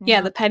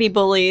 Yeah, the petty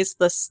bullies,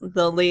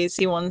 the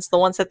lazy ones, the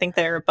ones that think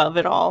they're above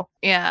it all.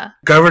 Yeah.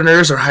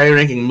 Governors or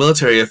high-ranking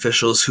military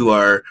officials who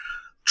are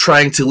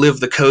trying to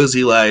live the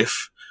cozy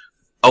life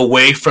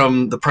away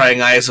from the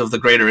prying eyes of the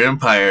greater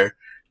empire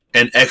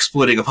and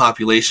exploiting a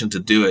population to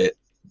do it.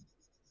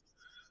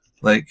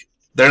 Like,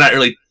 they're not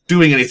really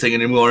doing anything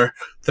anymore.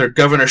 Their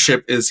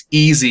governorship is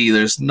easy.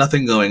 There's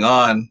nothing going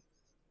on.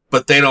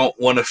 But they don't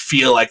want to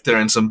feel like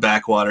they're in some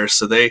backwater,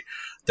 so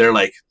they're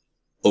like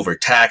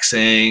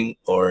overtaxing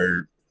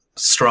or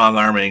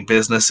strong-arming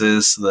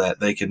businesses so that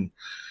they can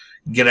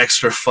get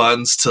extra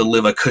funds to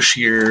live a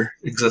cushier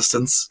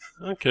existence.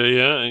 Okay,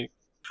 yeah.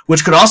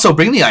 Which could also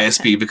bring the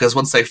ISB, because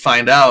once they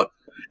find out,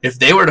 if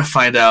they were to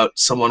find out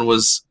someone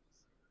was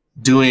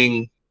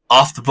doing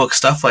off-the-book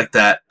stuff like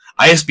that,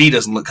 ISB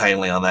doesn't look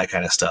kindly on that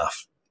kind of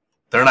stuff.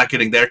 They're not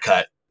getting their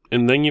cut.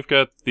 And then you've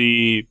got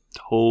the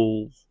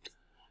whole...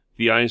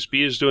 The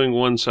ISB is doing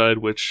one side,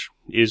 which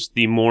is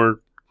the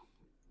more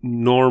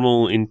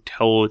normal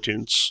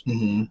intelligence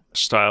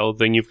style.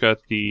 Then you've got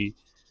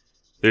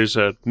there's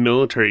a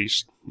military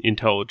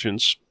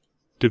intelligence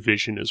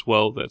division as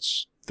well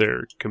that's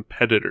their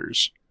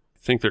competitors. I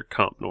think they're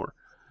CompNor.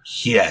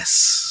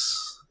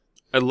 Yes.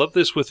 I love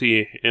this with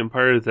the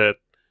Empire, that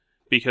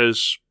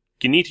because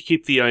you need to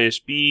keep the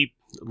ISB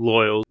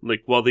loyal.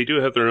 Like, while they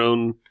do have their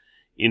own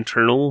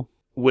internal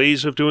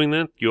ways of doing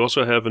that, you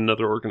also have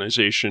another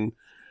organization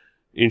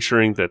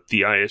ensuring that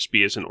the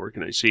ISB as an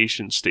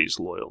organization stays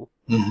loyal.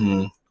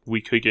 Mm-hmm.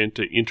 We could get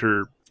into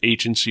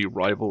inter-agency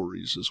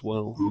rivalries as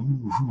well.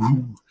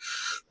 Ooh.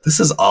 This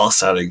is all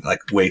sounding like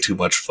way too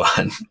much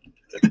fun.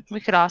 We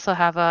could also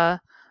have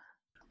a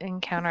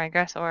encounter, I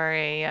guess, or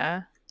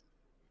a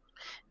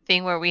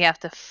thing where we have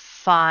to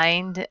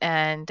find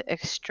and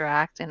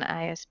extract an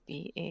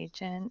ISB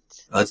agent.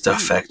 A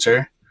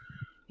defector?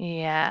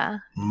 Yeah.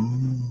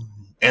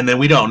 And then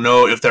we don't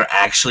know if they're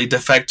actually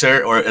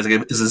defector, or is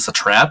this a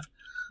trap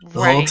the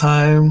whole Right.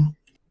 time?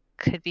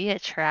 Could be a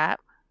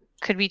trap.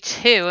 Could be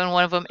two, and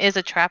one of them is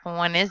a trap and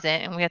one isn't,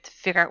 and we have to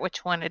figure out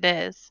which one it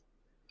is.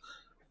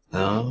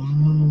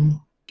 Oh,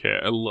 Okay,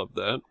 I love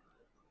that.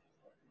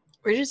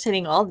 We're just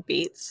hitting all the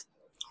beats.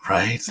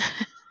 right.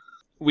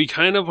 We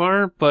kind of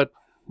are, but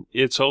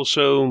it's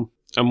also...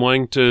 I'm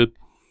wanting to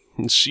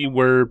see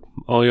where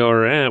all y'all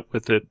are at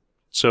with it,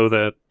 so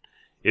that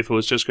if it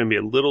was just going to be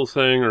a little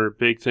thing or a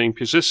big thing,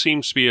 because this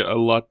seems to be a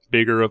lot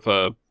bigger of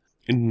a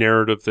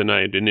narrative than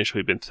I had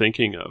initially been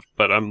thinking of,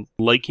 but I'm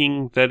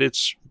liking that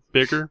it's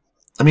bigger.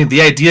 I mean,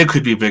 the idea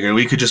could be bigger.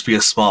 We could just be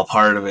a small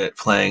part of it,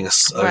 playing a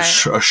Right.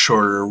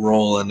 shorter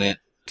role in it.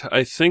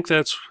 I think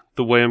that's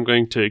the way I'm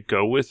going to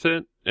go with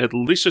it, at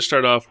least to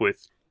start off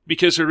with,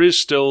 because there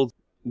is still...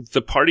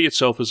 The party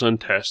itself is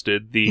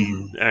untested.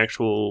 The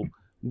actual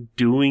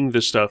doing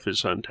the stuff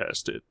is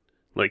untested.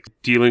 Like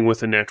dealing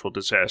with a natural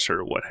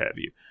disaster or what have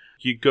you.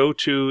 You go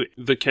to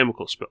the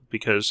chemical spill,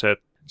 because that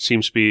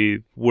seems to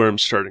be where I'm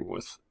starting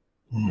with.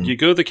 You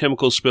go to the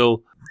chemical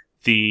spill,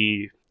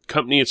 the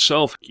company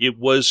itself, it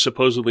was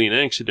supposedly an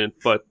accident,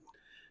 but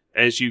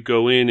as you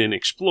go in and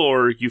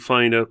explore, you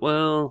find out,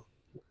 well,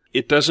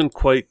 it doesn't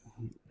quite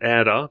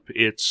add up.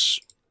 It's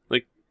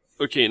like,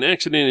 okay, an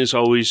accident is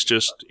always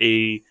just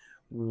a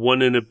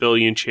 1 in a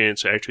billion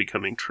chance actually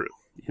coming true,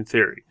 in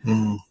theory.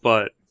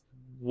 But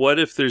what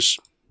if there's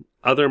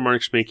other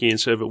marks making,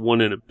 instead of a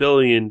 1 in a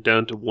billion,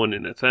 down to 1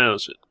 in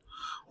 1,000?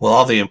 Well,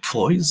 all the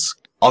employees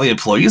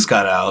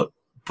got out,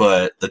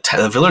 but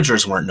the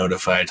villagers weren't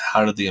notified.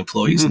 How did the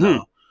employees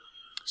know?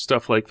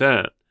 Stuff like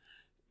that.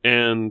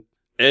 And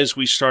as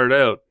we start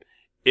out,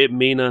 it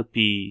may not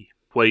be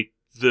quite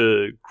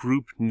the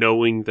group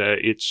knowing that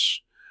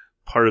it's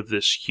part of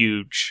this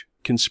huge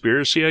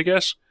conspiracy, I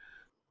guess.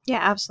 Yeah,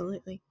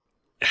 absolutely.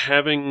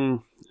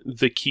 Having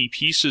the key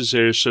pieces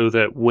there so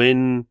that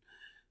when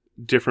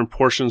different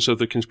portions of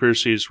the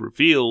conspiracy is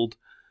revealed,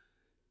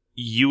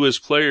 you as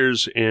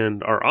players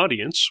and our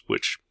audience,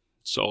 which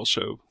is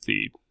also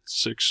the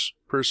 6th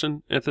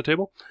person at the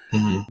table,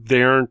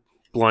 they aren't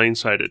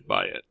blindsided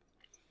by it.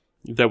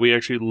 That we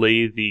actually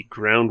lay the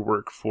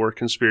groundwork for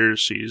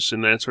conspiracies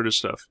and that sort of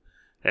stuff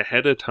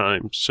ahead of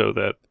time, so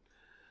that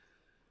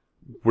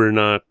we're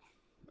not,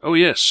 oh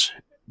yes,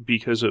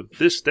 because of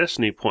this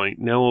destiny point,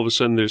 now all of a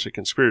sudden there's a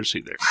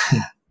conspiracy there.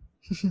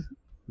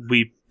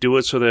 We do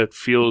it so that it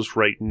feels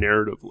right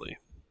narratively.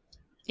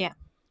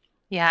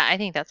 Yeah, I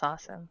think that's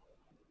awesome.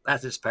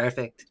 That's just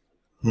perfect.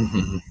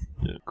 Yeah,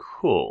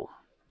 cool.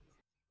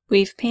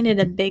 We've painted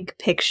a big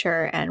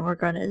picture and we're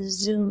going to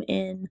zoom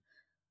in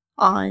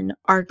on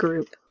our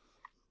group,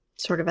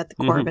 sort of at the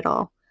core of it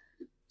all.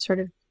 Sort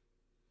of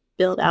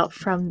build out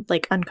from,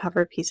 like,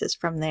 uncover pieces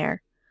from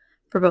there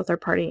for both our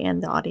party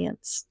and the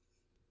audience.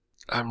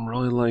 I'm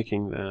really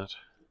liking that.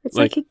 It's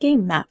like a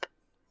game map.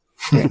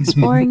 You're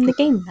exploring the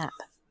game map.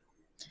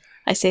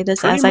 I say this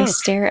Pretty as I much.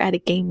 stare at a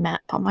game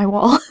map on my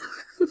wall.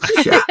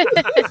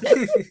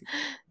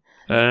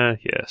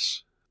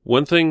 Yes.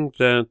 One thing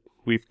that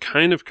we've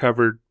kind of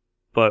covered,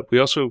 but we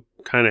also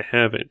kind of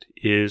haven't,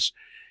 is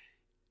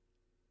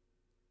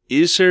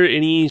there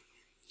any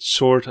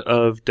sort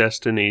of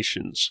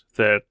destinations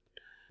that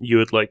you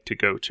would like to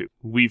go to?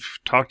 We've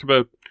talked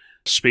about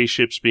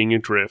spaceships being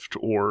adrift,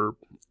 or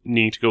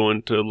needing to go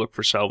in to look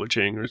for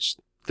salvaging, or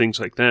things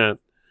like that.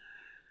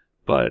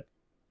 But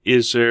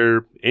is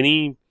there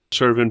any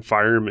sort of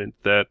environment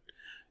that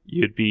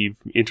you'd be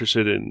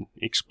interested in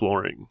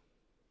exploring?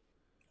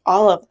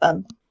 All of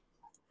them.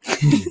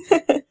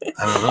 I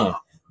don't know.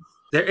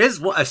 There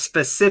is a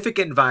specific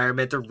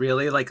environment to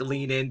really like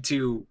lean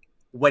into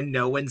when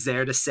no one's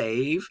there to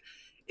save.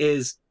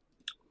 Is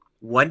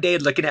one day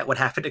looking at what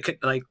happened to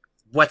like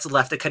what's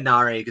left of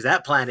Canary, because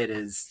that planet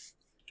is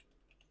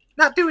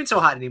not doing so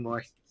hot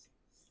anymore.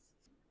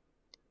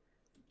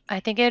 I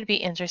think it would be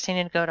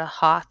interesting to go to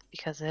Hoth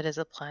because it is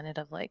a planet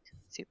of like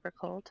super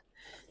cold.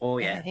 Oh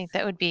And yeah. I think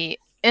that would be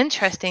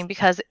interesting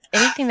because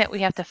anything that we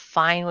have to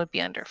find would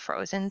be under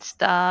frozen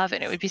stuff,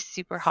 and it would be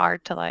super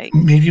hard to like.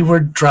 Maybe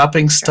we're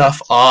dropping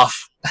stuff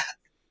off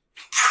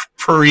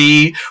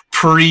pre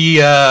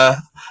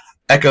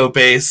Echo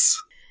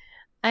Base.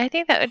 I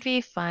think that would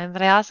be fun,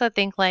 but I also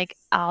think like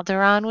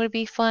Alderaan would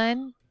be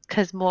fun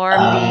because more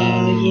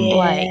being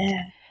like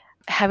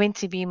having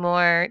to be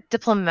more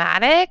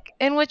diplomatic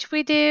in which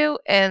we do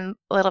and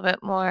a little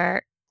bit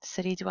more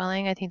city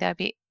dwelling. I think that would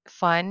be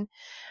fun.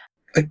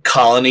 A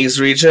colonies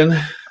region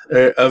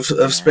of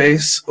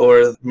space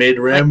or mid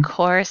rim. Like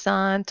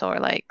Coruscant or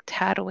like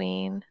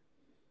Tatooine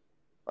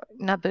or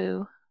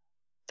Naboo.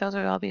 Those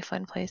would all be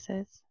fun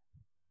places.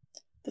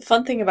 The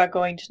fun thing about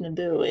going to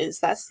Naboo is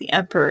that's the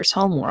Emperor's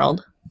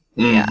homeworld.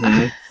 Yeah.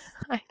 Mhm.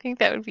 I think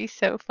that would be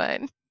so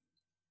fun.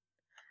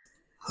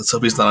 Let's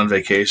hope he's not on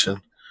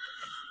vacation.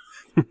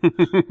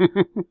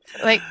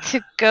 Like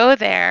to go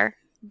there,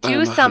 I'm do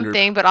 100.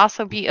 something, but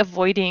also be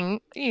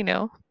avoiding,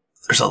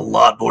 There's a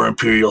lot more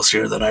Imperials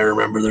here than I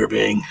remember there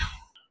being.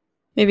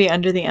 Maybe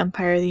under the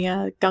Empire,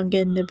 the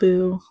Gungan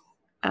Naboo,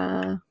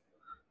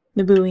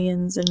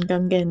 Nabooians and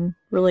Gungan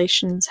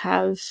relations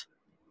have.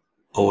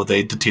 Oh,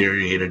 they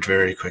deteriorated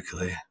very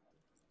quickly.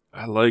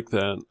 I like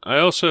that. I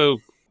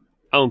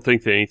don't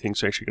think that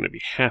anything's actually going to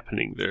be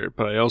happening there,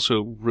 but I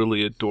also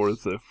really adore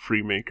the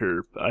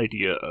Freemaker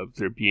idea of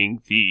there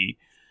being the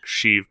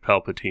Sheev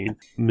Palpatine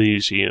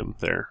Museum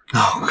there.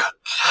 Oh,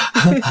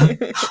 God.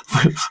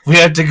 We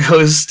had to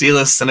go steal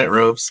his Senate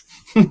robes.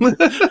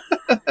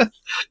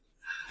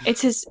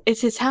 It's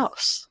his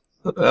house.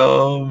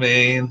 Oh,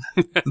 man.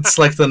 It's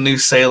like the New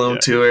Salem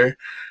tour.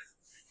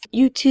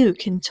 You too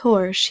can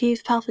tour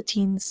Sheev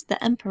Palpatine's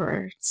The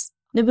Emperor's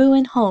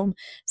Nabooian home.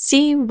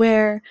 See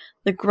where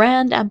the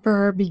Grand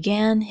Emperor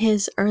began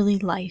his early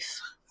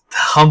life.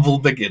 Humble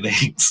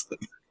beginnings.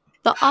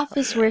 The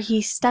office where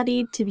he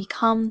studied to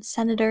become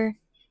senator.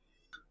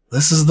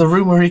 This is the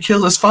room where he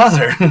killed his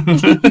father.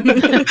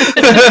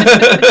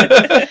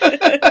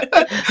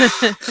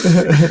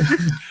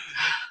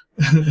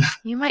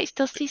 You might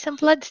still see some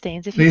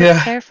bloodstains if you look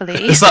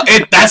carefully.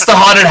 That's the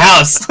haunted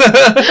house.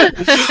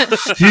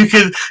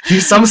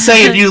 Some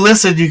say if you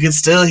listen, you can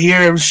still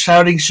hear him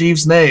shouting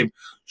Sheev's name.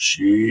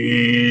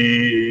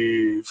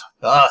 Sheev.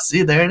 Oh,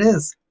 see, there it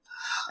is.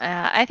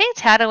 I think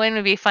Tatooine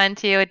would be fun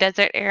too, a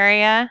desert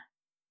area.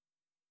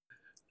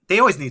 They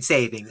always need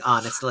saving,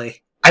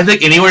 honestly. I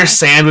think anywhere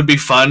sand would be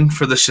fun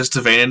for the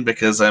Shistavan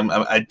because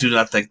I do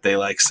not think they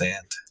like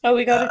sand. Oh,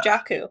 we go to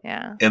Jakku.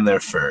 Yeah. In their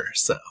fur,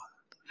 so.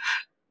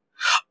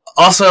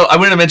 Also, I'm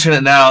going to mention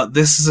it now.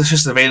 This is a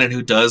Shistavanan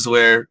who does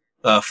wear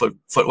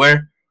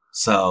footwear,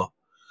 so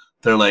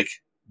they're like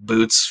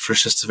boots for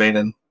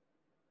Shistavanan.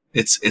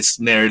 It's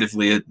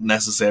narratively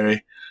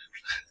necessary.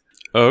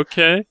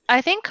 Okay.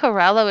 I think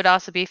Corella would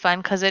also be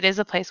fun because it is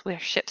a place where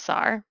ships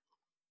are.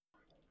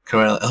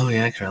 Corellia. Oh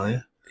yeah,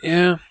 Corellia.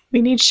 Yeah.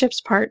 We need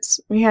ship's parts.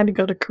 We had to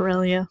go to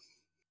Corellia.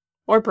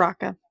 Or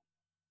Braca.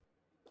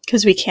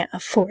 Because we can't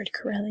afford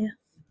Corellia.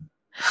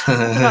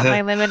 About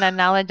my limited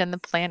knowledge on the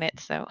planet,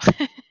 so.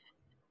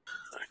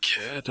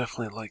 Okay, I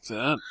definitely like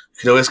that. You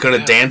could always go to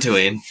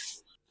Dantooine.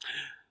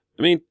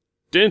 I mean,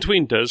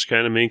 Dantooine does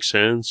kind of make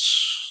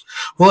sense.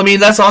 Well, I mean,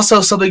 that's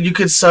also something you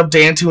could sub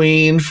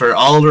Dantooine for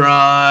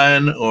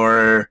Alderaan,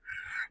 or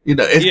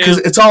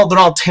because they're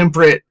all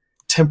temperate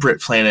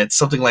planets,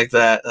 something like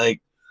that.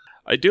 Like,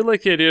 I do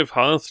like the idea of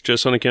Hoth,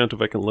 just on account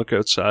of I can look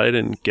outside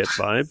and get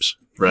vibes.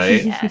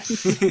 Right?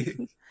 Yes.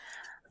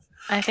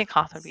 I think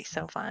Hoth would be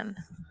so fun.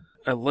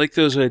 I like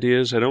those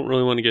ideas. I don't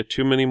really want to get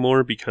too many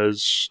more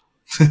because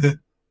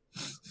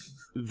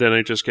then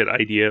I just get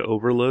idea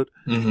overload.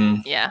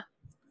 Mm-hmm. Yeah.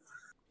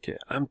 Okay,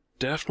 I'm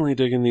definitely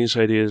digging these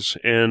ideas,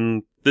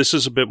 and this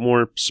is a bit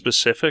more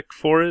specific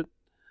for it.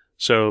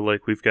 So,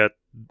 like, we've got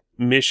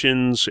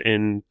missions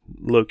and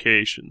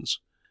locations.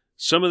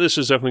 Some of this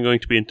is definitely going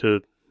to be into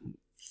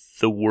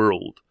the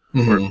world,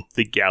 or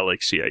the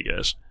galaxy, I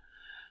guess.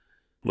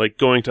 Like,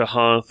 going to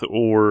Hoth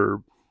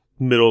or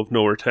middle of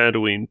nowhere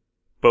Tatooine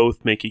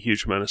both make a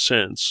huge amount of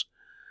sense.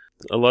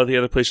 A lot of the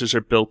other places are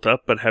built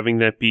up, but having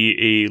that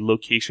be a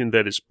location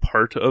that is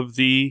part of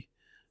the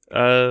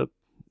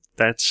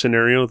that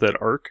scenario, that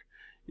arc,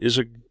 is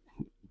a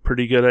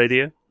pretty good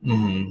idea.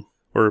 Mm-hmm.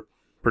 Or a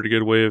pretty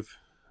good way of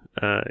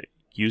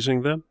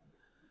using them.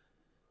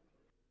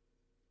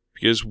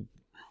 Because,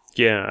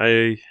 yeah,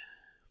 I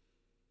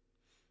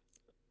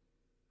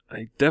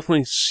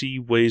definitely see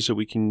ways that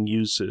we can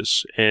use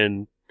this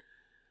and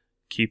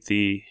keep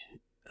the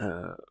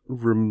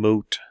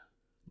remote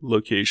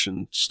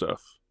location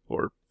stuff.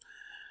 Or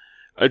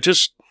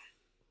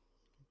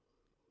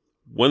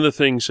one of the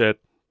things that,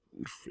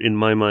 in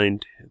my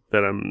mind,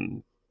 that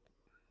I'm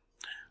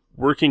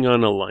working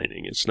on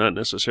aligning, it's not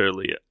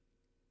necessarily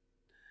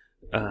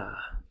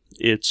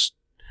it's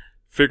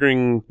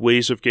figuring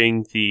ways of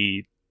getting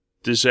the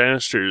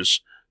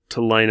disasters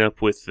to line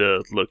up with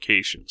the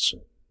locations.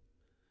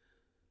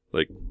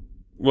 Like,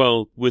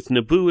 Well, with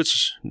Naboo,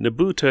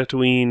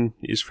 Tatooine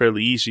is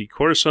fairly easy.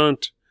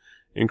 Coruscant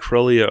and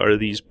Corellia are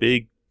these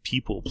big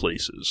people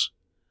places.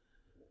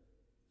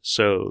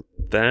 So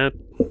that...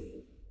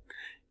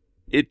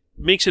 it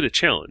makes it a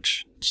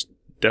challenge. It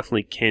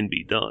definitely can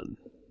be done.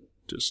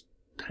 Just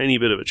tiny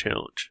bit of a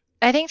challenge.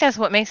 I think that's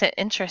what makes it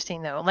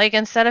interesting, though. Like,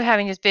 instead of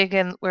having just big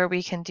and where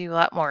we can do a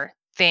lot more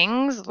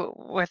things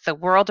with the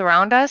world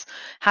around us,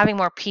 having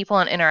more people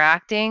and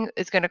interacting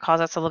is going to cause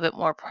us a little bit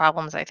more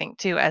problems, I think,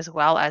 too, as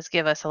well as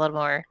give us a little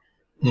more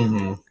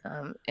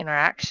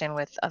interaction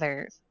with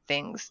other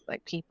things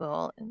like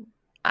people. And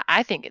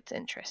I think it's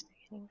interesting.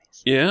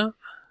 Anyways. Yeah,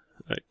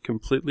 I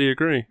completely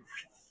agree.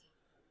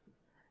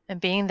 And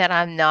being that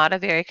I'm not a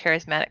very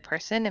charismatic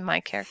person in my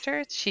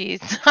character,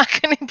 she's not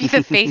going to be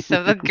the face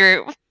of the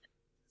group.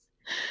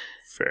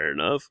 Fair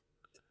enough.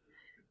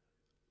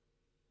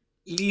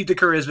 You need the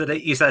charisma to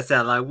ease that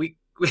down. Like,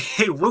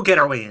 we'll get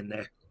our way in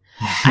there.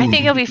 I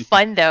think it'll be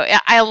fun, though.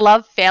 I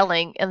love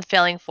failing and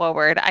failing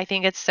forward. I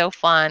think it's so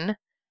fun.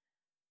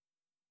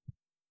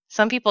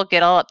 Some people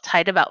get all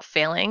uptight about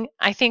failing.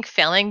 I think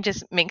failing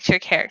just makes your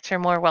character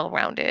more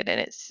well-rounded, and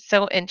it's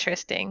so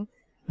interesting.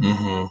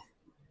 Mm-hmm.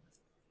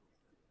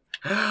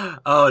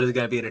 Oh, it is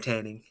going to be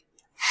entertaining.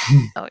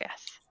 Oh,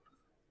 yes.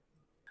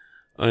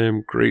 I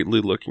am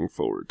greatly looking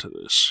forward to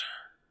this.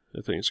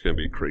 I think it's going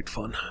to be great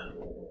fun.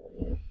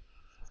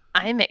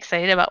 I'm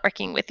excited about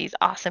working with these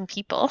awesome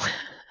people.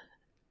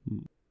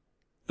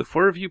 The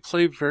four of you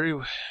play very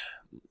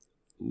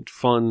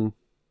fun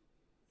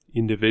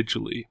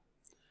individually.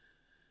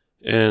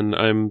 And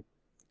I'm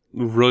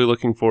really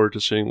looking forward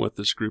to seeing what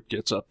this group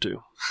gets up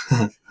to.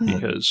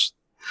 Because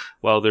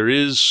while there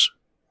is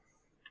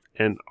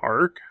an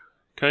arc,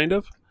 kind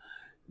of,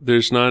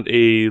 there's not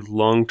a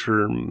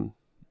long-term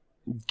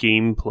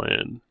game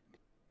plan.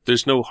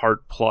 There's no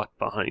hard plot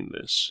behind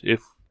this.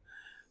 If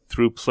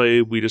through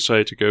play we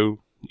decide to go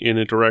in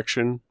a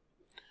direction,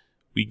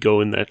 we go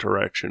in that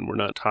direction. We're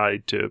not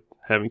tied to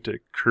having to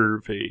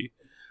curve a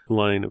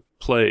line of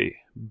play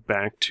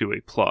back to a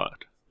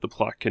plot. The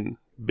plot can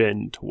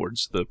bend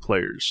towards the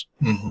players,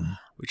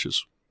 which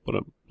is what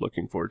I'm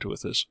looking forward to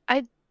with this.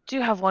 I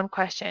do have one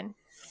question.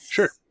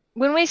 Sure.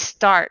 When we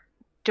start,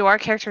 do our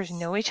characters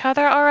know each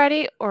other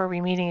already, or are we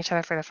meeting each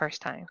other for the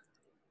first time?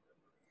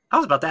 I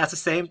was about to ask the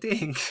same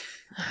thing.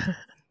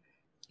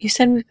 You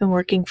said we've been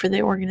working for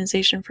the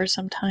organization for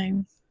some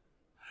time.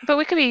 But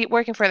we could be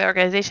working for the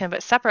organization,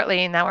 but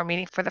separately, and now we're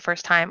meeting for the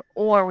first time,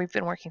 or we've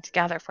been working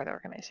together for the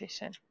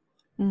organization.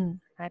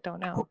 I don't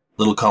know.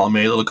 Little column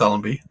A, little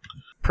column B.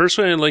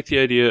 Personally, I like the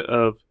idea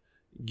of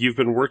you've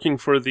been working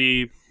for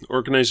the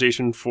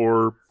organization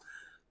for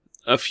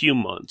a few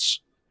months,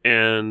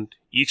 and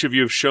each of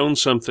you have shown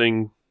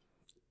something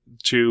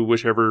to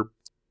whichever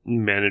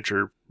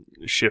manager,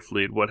 shift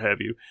lead, what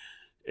have you,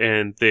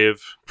 and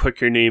they've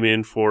put your name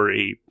in for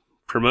a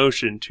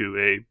promotion to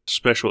a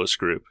specialist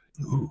group.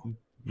 Ooh.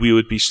 We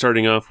would be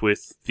starting off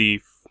with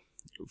the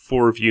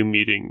four of you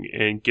meeting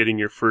and getting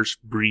your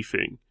first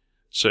briefing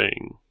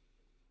saying,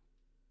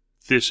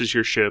 this is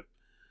your ship,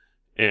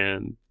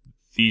 and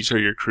these are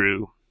your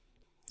crew.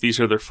 These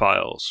are their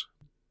files.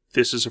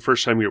 This is the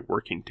first time you're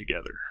working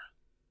together.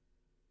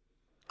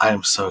 I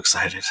am so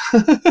excited.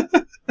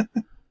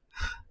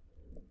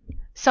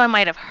 So I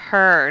might have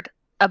heard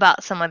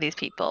about some of these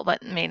people,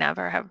 but may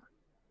never have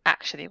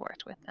actually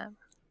worked with them.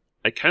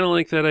 I kind of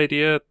like that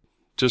idea,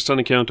 just on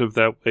account of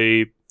that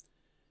way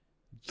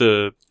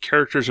the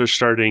characters are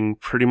starting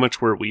pretty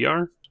much where we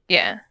are.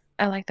 Yeah,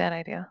 I like that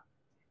idea.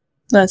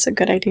 That's a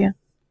good idea.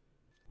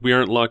 We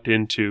aren't locked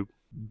into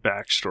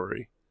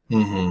backstory.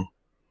 Mm-hmm.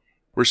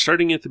 We're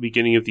starting at the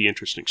beginning of the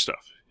interesting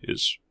stuff,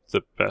 is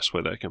the best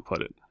way that I can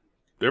put it.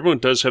 Everyone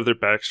does have their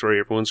backstory,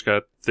 everyone's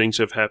got things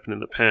that have happened in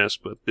the past,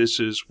 but this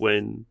is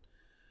when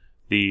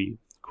the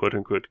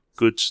quote-unquote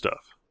good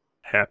stuff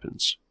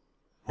happens.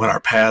 When our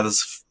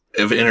paths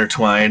have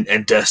intertwined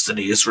and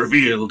destiny is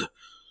revealed.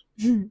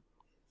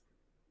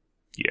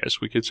 Yes,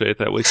 we could say it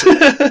that way.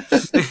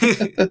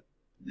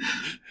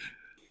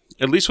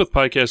 At least with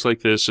podcasts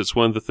like this, it's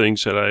one of the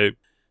things that I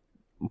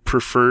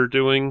prefer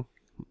doing,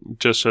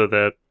 just so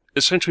that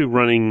essentially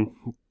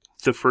running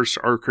the first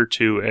arc or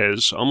two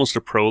as almost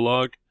a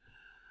prologue,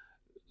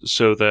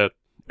 so that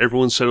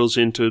everyone settles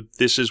into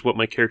this is what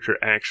my character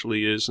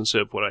actually is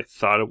instead of what I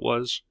thought it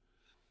was.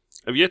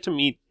 I've yet to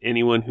meet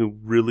anyone who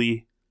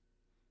really,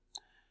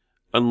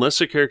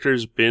 unless a character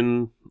has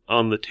been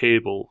on the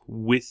table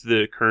with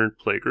the current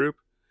playgroup,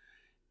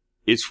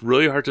 it's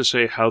really hard to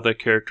say how that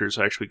character is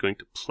actually going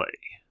to play.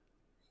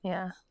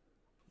 Yeah.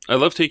 I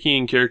love taking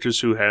in characters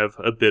who have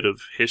a bit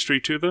of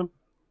history to them,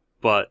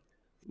 but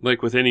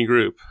like with any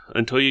group,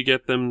 until you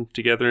get them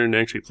together and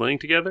actually playing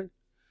together,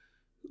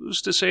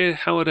 who's to say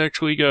how it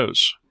actually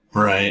goes?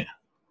 Right.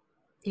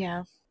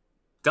 Yeah.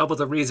 Double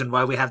the reason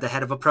why we have the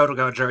head of a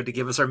protocol droid to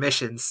give us our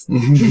missions.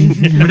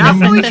 We're not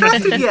fully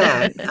trusted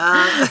yet.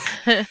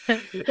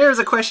 Here's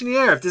a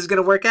questionnaire if this is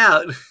going to work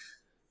out.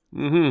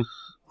 Mm-hmm.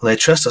 Well, they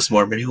trust us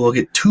more. Maybe we'll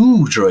get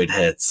 2 droid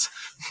heads.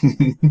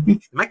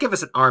 Might give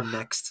us an arm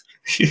next.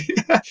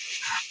 Yeah.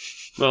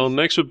 Well,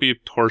 next would be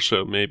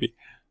torso, maybe.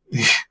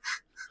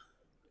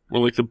 Or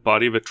like the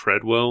body of a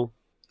Treadwell.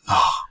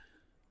 Oh,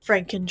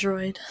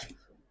 Frankendroid.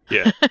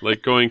 Yeah,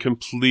 like going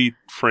complete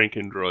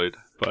Frankendroid.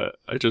 But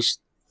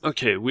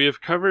okay, we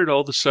have covered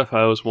all the stuff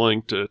I was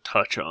wanting to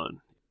touch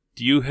on.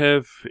 Do you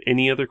have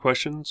any other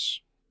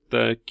questions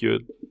that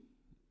you'd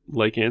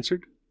like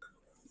answered?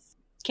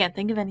 Can't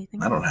think of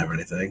anything. I don't have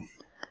anything.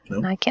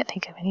 Nope. I can't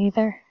think of it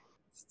either.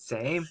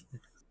 Same.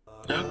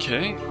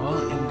 Okay, well,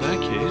 in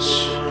that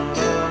case...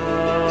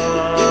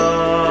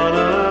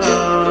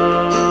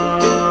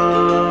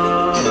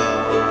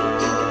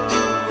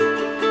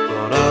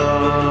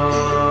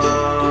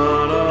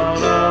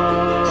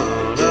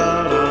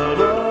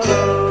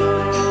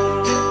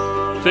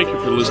 Thank you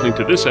for listening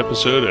to this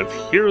episode of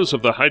Heroes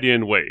of the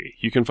Hydian Way.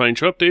 You can find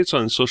show updates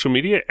on social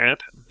media at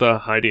The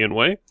Hydian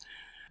Way.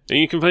 And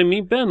you can find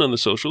me, Ben, on the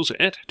socials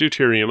at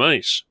Deuterium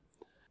Ice.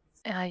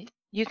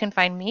 You can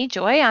find me,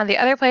 Joy, on the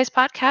Other Place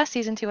podcast,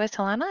 Season 2 as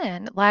Talana,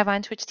 and live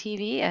on Twitch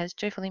TV as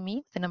Joyfully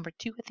Me, the number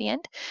 2 at the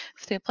end,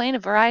 through playing a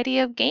variety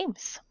of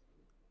games.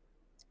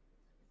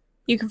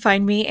 You can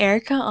find me,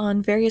 Erica,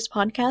 on various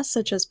podcasts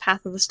such as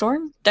Path of the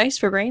Storm, Dice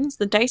for Brains,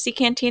 The Dicey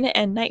Cantina,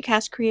 and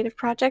Nightcast creative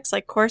projects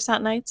like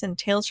Coruscant Nights and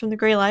Tales from the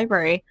Grey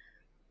Library.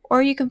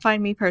 Or you can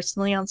find me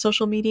personally on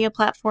social media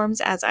platforms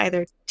as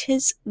either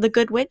Tis the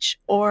Good Witch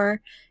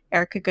or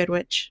Erica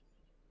Goodwitch.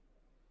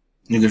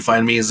 You can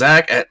find me,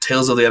 Zach, at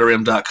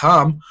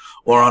talesoftheouterrim.com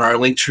or on our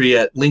link tree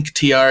at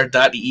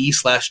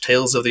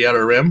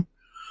linktr.ee/talesoftheouterrim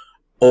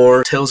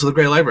or Tales of the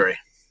Grey Library.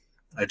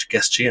 I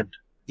guess GM'd.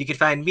 You can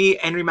find me,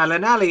 Henry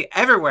Malinali,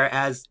 everywhere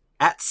as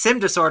at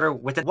SimDisorder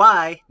with a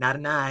Y, not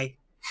an I.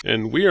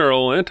 And we are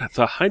all at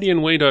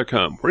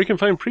thehydianway.com, where you can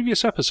find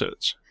previous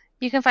episodes.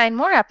 You can find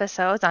more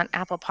episodes on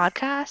Apple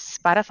Podcasts,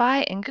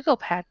 Spotify, and Google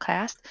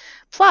Podcasts.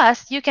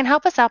 Plus, you can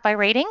help us out by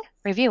rating,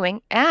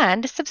 reviewing,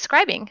 and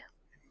subscribing.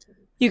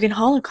 You can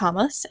holocom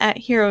us at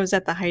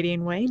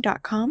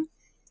heroesatthehydianway.com.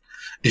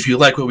 If you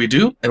like what we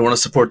do and want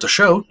to support the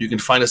show, you can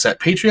find us at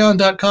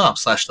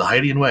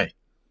patreon.com/thehydianway.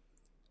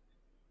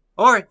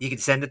 Or you can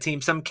send the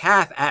team some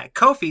calf at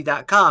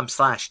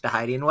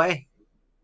kofi.com/thehydianway.